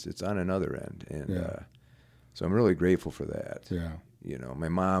 Mm-hmm. It's on another end, and so I'm really grateful for that. Yeah, you know, my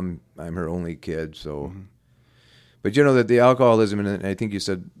mom, I'm her only kid, so. Mm-hmm. But you know that the alcoholism, and I think you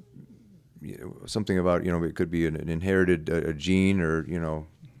said something about, you know, it could be an inherited a gene, or, you know,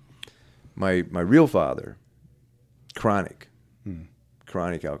 my real father, chronic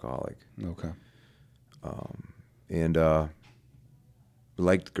alcoholic. Okay. And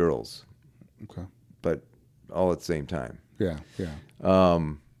liked girls. Okay. But all at the same time. Yeah.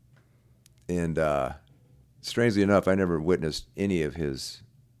 And strangely enough, I never witnessed any of his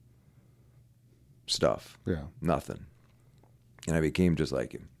stuff. Yeah. Nothing. And I became just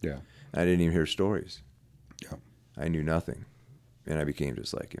like him. Yeah. I didn't even hear stories. Yeah. I knew nothing. And I became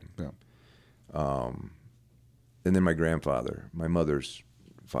just like him. Yeah. And then my grandfather, my mother's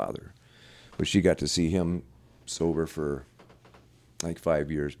father, but she got to see him sober for like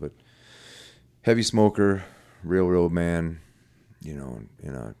 5 years, but heavy smoker, real man, you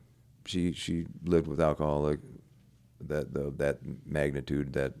know, she lived with alcohol like that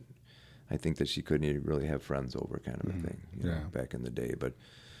magnitude that I think that she couldn't even really have friends over, kind of a thing, you know, back in the day. But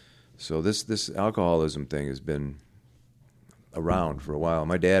so this alcoholism thing has been around for a while.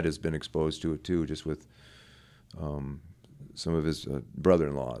 My dad has been exposed to it too, just with some of his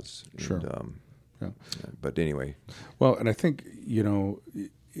brother-in-laws. Sure. And, but anyway. Well, and I think, you know,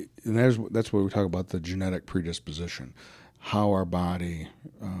 and that's where we talk about the genetic predisposition, how our body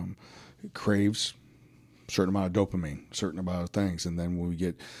craves a certain amount of dopamine, a certain amount of things, and then when we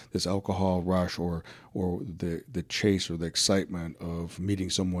get this alcohol rush or the chase or the excitement of meeting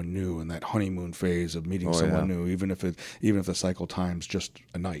someone new, and that honeymoon phase of meeting someone new, even if the cycle time's just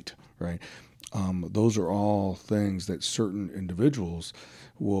a night, right? Those are all things that certain individuals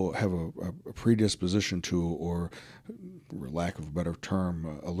will have a predisposition to, or lack of a better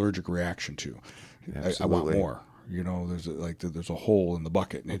term, allergic reaction to. I want more. You know, there's a hole in the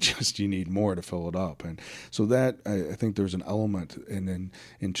bucket, and you need more to fill it up. And so that, I think there's an element, and then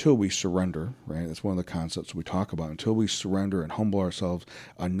until we surrender, right? That's one of the concepts we talk about. Until we surrender and humble ourselves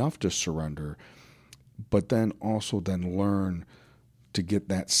enough to surrender, but then also learn to get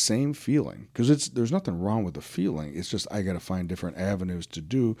that same feeling, because there's nothing wrong with the feeling. It's just I got to find different avenues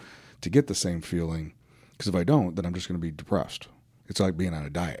to get the same feeling, because if I don't, then I'm just going to be depressed. It's like being on a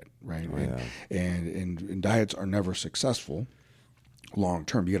diet, right? Oh, yeah. And diets are never successful long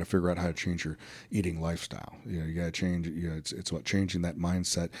term. You got to figure out how to change your eating lifestyle. You know, you got to change. You know, it's about changing that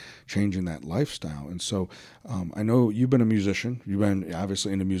mindset, changing that lifestyle. And so, I know you've been a musician. You've been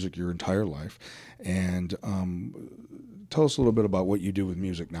obviously into music your entire life, and tell us a little bit about what you do with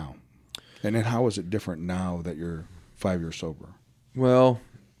music now, and then how is it different now that you're 5 years sober? Well,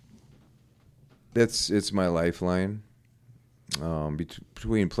 it's my lifeline.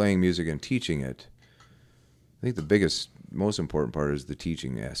 Between playing music and teaching it, I think the biggest, most important part is the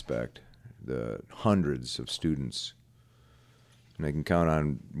teaching aspect. The hundreds of students, and I can count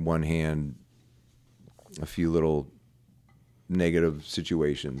on one hand a few little negative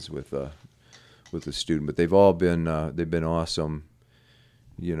situations with a student, but they've all been awesome,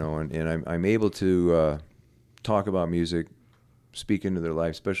 you know, and I'm able to talk about music, speak into their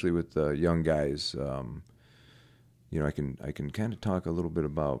life, especially with young guys. You know, I can kind of talk a little bit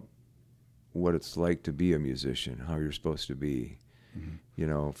about what it's like to be a musician, how you're supposed to be. Mm-hmm. You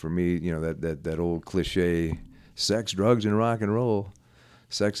know, for me, you know, that old cliche, sex, drugs, and rock and roll.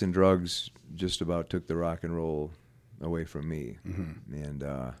 Sex and drugs just about took the rock and roll away from me. Mm-hmm. And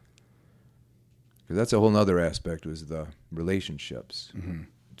because that's a whole other aspect, was the relationships. Mm-hmm.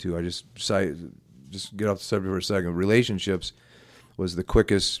 Too, I just get off the subject for a second. Relationships was the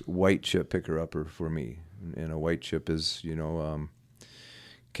quickest white chip picker-upper for me. And a white chip is, you know,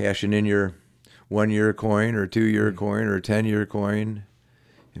 cashing in your 1-year coin or 2-year coin or a 10-year coin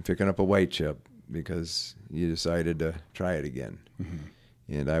and picking up a white chip because you decided to try it again.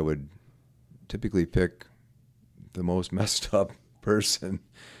 And I would typically pick the most messed up person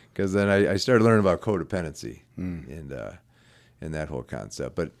because then I started learning about codependency and that whole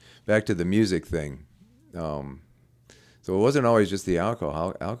concept. But back to the music thing. So it wasn't always just the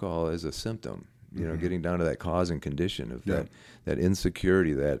alcohol. Alcohol is a symptom, getting down to that cause and condition of that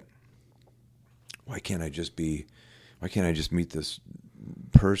insecurity, that why can't I just meet this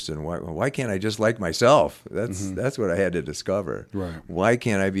person? Why can't I just like myself? That's what I had to discover. Right. Why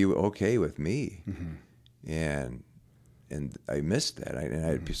can't I be okay with me? And I missed that. I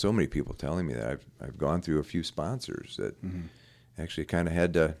had so many people telling me that. I've gone through a few sponsors that actually kind of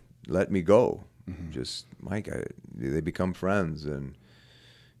had to let me go. Just Mike, they become friends, and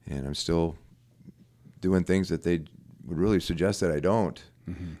I'm still doing things that they would really suggest that I don't.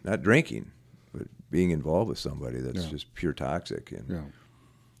 Not drinking, but being involved with somebody that's just pure toxic, and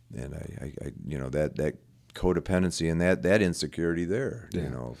I that codependency and that insecurity there.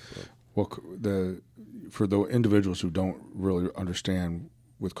 Well, for the individuals who don't really understand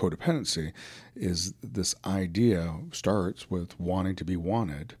with codependency, is this idea starts with wanting to be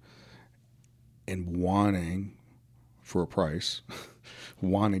wanted. And wanting for a price,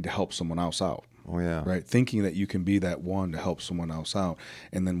 wanting to help someone else out. Oh, yeah. Right? Thinking that you can be that one to help someone else out.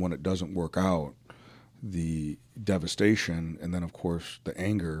 And then when it doesn't work out, the devastation, and then, of course, the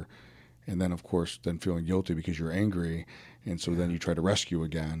anger, and then, of course, then feeling guilty because you're angry. And so then you try to rescue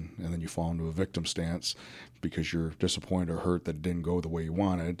again, and then you fall into a victim stance because you're disappointed or hurt that it didn't go the way you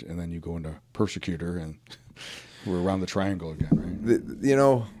wanted. And then you go into persecutor, and we're around the triangle again, right?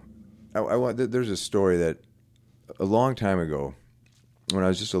 There's a story that a long time ago, when I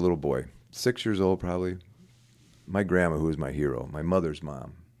was just a little boy, 6 years old probably, my grandma, who was my hero, my mother's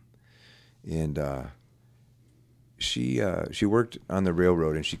mom, and she worked on the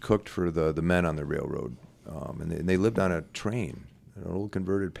railroad, and she cooked for the men on the railroad, and they lived on a train, an old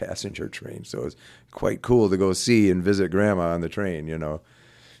converted passenger train, so it was quite cool to go see and visit grandma on the train, when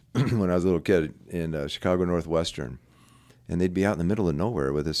I was a little kid in Chicago Northwestern. And they'd be out in the middle of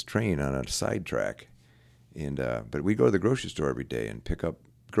nowhere with this train on a side track. And but we'd go to the grocery store every day and pick up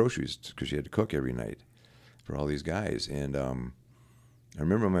groceries because she had to cook every night for all these guys. And I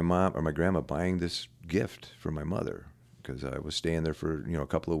remember my mom or my grandma buying this gift for my mother because I was staying there for a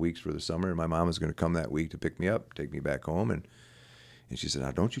couple of weeks for the summer, and my mom was going to come that week to pick me up, take me back home. And she said,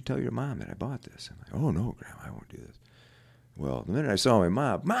 "Now, don't you tell your mom that I bought this." I'm like, "Oh, no, Grandma, I won't do this." Well, the minute I saw my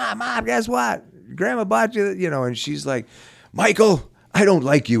mom, guess what? Grandma bought you, and she's like, "Michael, I don't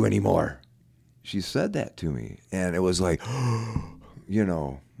like you anymore." She said that to me, and it was like, and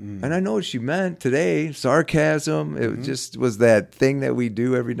I know what she meant today, sarcasm. It just was that thing that we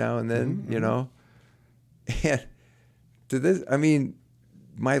do every now and then, And to this,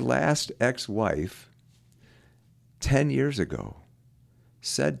 my last ex-wife, 10 years ago,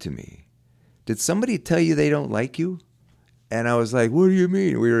 said to me, "Did somebody tell you they don't like you?" And I was like, "What do you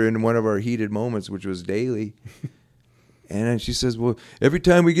mean?" We were in one of our heated moments, which was daily. And then she says, "Well, every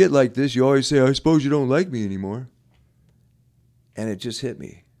time we get like this, you always say, 'I suppose you don't like me anymore.'" And it just hit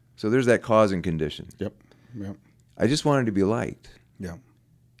me. So there's that cause and condition. Yep. I just wanted to be liked. Yeah.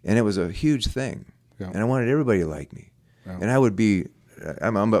 And it was a huge thing. Yeah. And I wanted everybody to like me. Yeah. And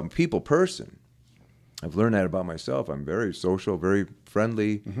I'm a people person. I've learned that about myself. I'm very social, very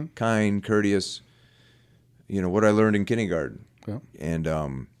friendly, kind, courteous. What I learned in kindergarten. Yeah.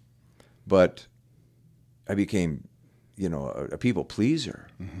 And, but I became, a people pleaser.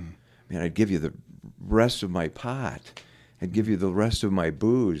 Man, I'd give you the rest of my pot. I'd give you the rest of my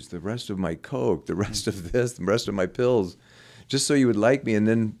booze, the rest of my Coke, the rest of this, the rest of my pills, just so you would like me. And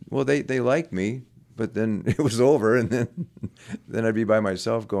then, well, they liked me, but then it was over. And then I'd be by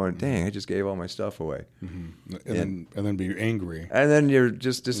myself going, "Dang, I just gave all my stuff away." And then be angry. And then you're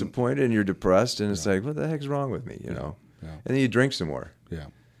just disappointed and you're depressed. And it's like, what the heck's wrong with me, Yeah. And then you drink some more. Yeah.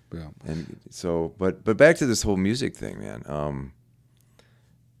 And so, but back to this whole music thing, man.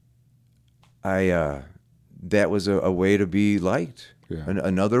 That was a way to be liked. Yeah.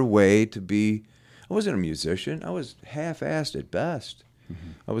 Another way to be. I wasn't a musician. I was half-assed at best.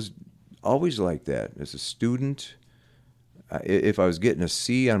 I was always like that as a student. If I was getting a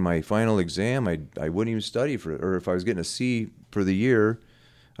C on my final exam, I wouldn't even study for it. Or if I was getting a C for the year,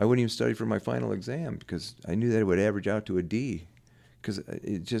 I wouldn't even study for my final exam because I knew that it would average out to a D. Because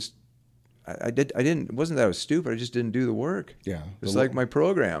it just, it wasn't that I was stupid, I just didn't do the work. Yeah. It's like my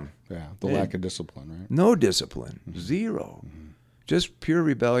program. Yeah, the lack of discipline, right? No discipline, zero. Just pure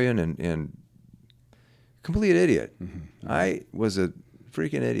rebellion and complete idiot. I was a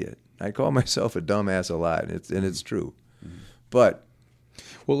freaking idiot. I call myself a dumbass a lot, and it's true. But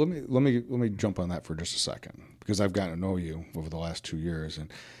well, let me jump on that for just a second, because I've gotten to know you over the last 2 years,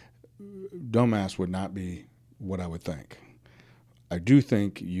 and dumbass would not be what I would think. I do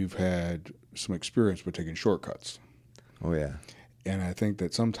think you've had some experience with taking shortcuts. oh yeah, And I think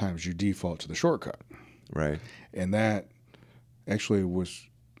that sometimes you default to the shortcut. right. And that actually was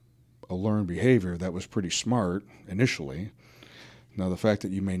a learned behavior that was pretty smart initially. Now, the fact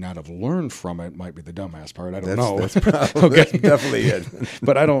that you may not have learned from it might be the dumbass part. I don't know. That's probably that's definitely it.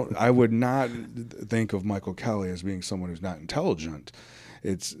 But I would not think of Michael Kelly as being someone who's not intelligent.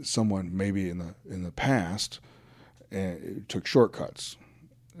 It's someone maybe in the past took shortcuts.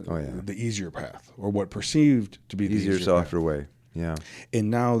 Oh yeah, The easier path, or what perceived to be the easier, easier softer path. way. Yeah, And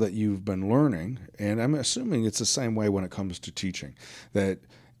now that you've been learning, and I'm assuming it's the same way when it comes to teaching, that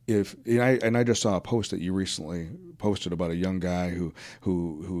I just saw a post that you recently posted about a young guy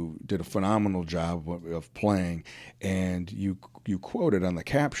who did a phenomenal job of playing, and you quoted on the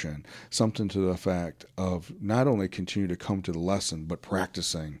caption something to the effect of not only continue to come to the lesson, but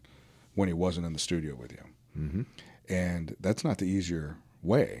practicing when he wasn't in the studio with you. mm-hmm. And that's not the easier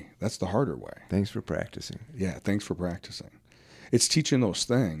way. That's the harder way. Thanks for practicing. Yeah, thanks for practicing. It's teaching those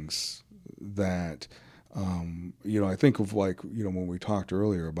things that, I think of, like, when we talked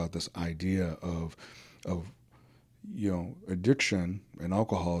earlier about this idea of addiction and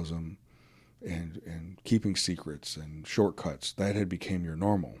alcoholism and keeping secrets and shortcuts, that had became your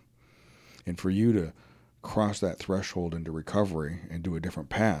normal. And for you to cross that threshold into recovery and do a different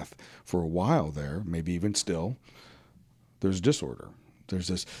path for a while there, maybe even still, there's disorder. There's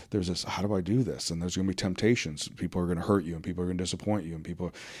this, how do I do this? And there's going to be temptations. People are going to hurt you, and people are going to disappoint you, and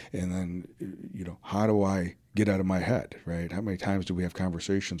then, how do I get out of my head, right? How many times do we have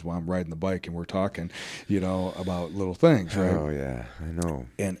conversations while I'm riding the bike and we're talking, about little things, right? Oh yeah, I know.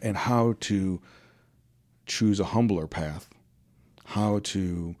 And how to choose a humbler path, how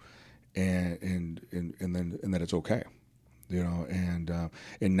to, and that it's okay, and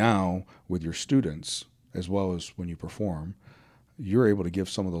now with your students, as well as when you perform, you're able to give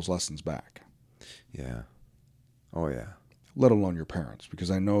some of those lessons back. Yeah. Oh yeah. Let alone your parents, because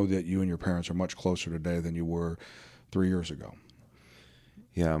I know that you and your parents are much closer today than you were 3 years ago.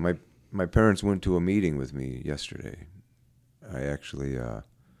 Yeah, my parents went to a meeting with me yesterday. I actually I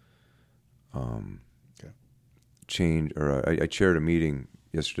chaired a meeting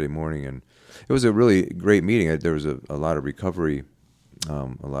yesterday morning, and it was a really great meeting. There was a lot of recovery,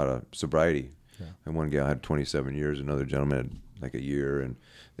 a lot of sobriety. Yeah. And one gal had 27 years, another gentleman had like a year, and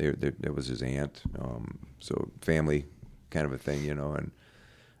it was his aunt, so family kind of a thing, and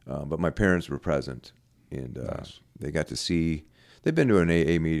but my parents were present, and nice. They got to see. They've been to an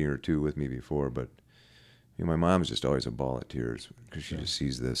AA meeting or two with me before, but my mom's just always a ball of tears because she just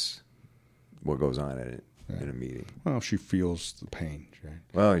sees what goes on in it in a meeting. Well, she feels the pain, right?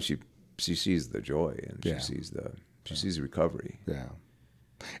 Well, and she sees the joy, and she sees the recovery. Yeah.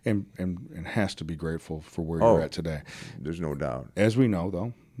 And has to be grateful for where you're at today. There's no doubt. As we know,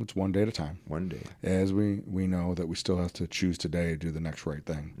 though, it's one day at a time. One day. As we know that we still have to choose today to do the next right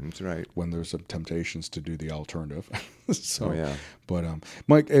thing. That's right. When there's some temptations to do the alternative. So, yeah. But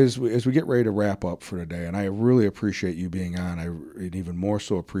Mike, as we get ready to wrap up for today, and I really appreciate you being on. I even more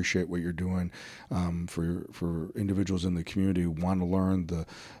so appreciate what you're doing for individuals in the community who want to learn the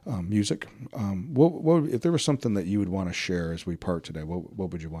music. What if there was something that you would want to share as we part today?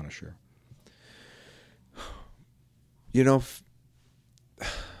 What would you want to share?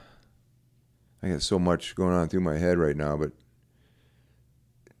 I got so much going on through my head right now, but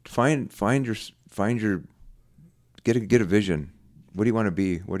find your get a vision. What do you want to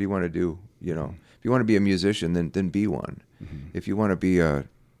be? What do you want to do? If you want to be a musician, then be one. Mm-hmm. If you want to be an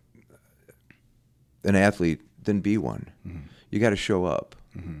athlete, then be one. Mm-hmm. You got to show up.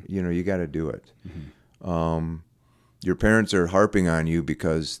 Mm-hmm. You got to do it. Mm-hmm. Your parents are harping on you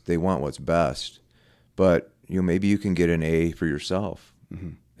because they want what's best, but maybe you can get an A for yourself.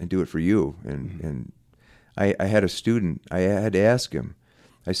 Mm-hmm. And do it for you. And I had a student, I had to ask him.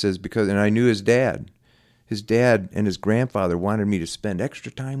 I says, and I knew his dad. His dad and his grandfather wanted me to spend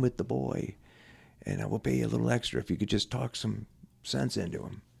extra time with the boy. And I will pay you a little extra if you could just talk some sense into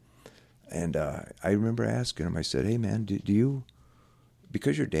him. And I remember asking him, I said, hey man, do you,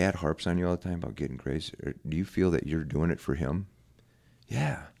 because your dad harps on you all the time about getting grades, do you feel that you're doing it for him?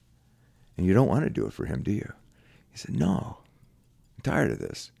 Yeah. And you don't want to do it for him, do you? He said, no. Tired of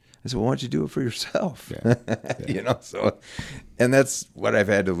this. I said, well, why don't you do it for yourself? Yeah. So, and that's what I've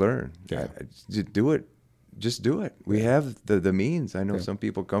had to learn. Yeah. Do it. Just do it. We have the means. I know some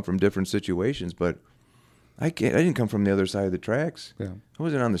people come from different situations, but I didn't come from the other side of the tracks. Yeah. I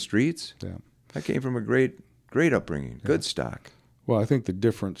wasn't on the streets. Yeah. I came from a great upbringing, good stock. Well, I think the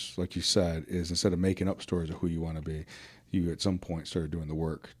difference, like you said, is instead of making up stories of who you want to be, you at some point started doing the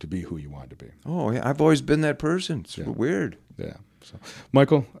work to be who you wanted to be. Oh, yeah, I've always been that person. It's Yeah. weird. Yeah. So,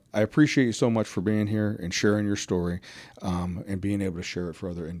 Michael, I appreciate you so much for being here and sharing your story, and being able to share it for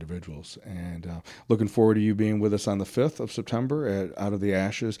other individuals. And looking forward to you being with us on the 5th of September at Out of the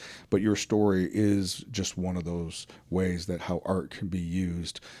Ashes. But your story is just one of those ways that how art can be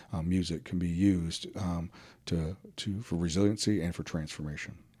used, music can be used for resiliency and for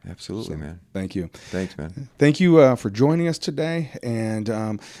transformation. Absolutely, man. Thank you. Thanks, man. Thank you for joining us today.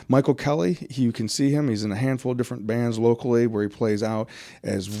 And Michael Kelly, you can see him. He's in a handful of different bands locally where he plays out,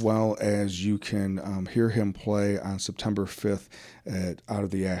 as well as you can hear him play on September 5th at Out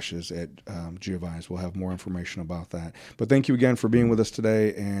of the Ashes at Giovanni's. We'll have more information about that. But thank you again for being with us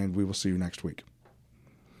today, and we will see you next week.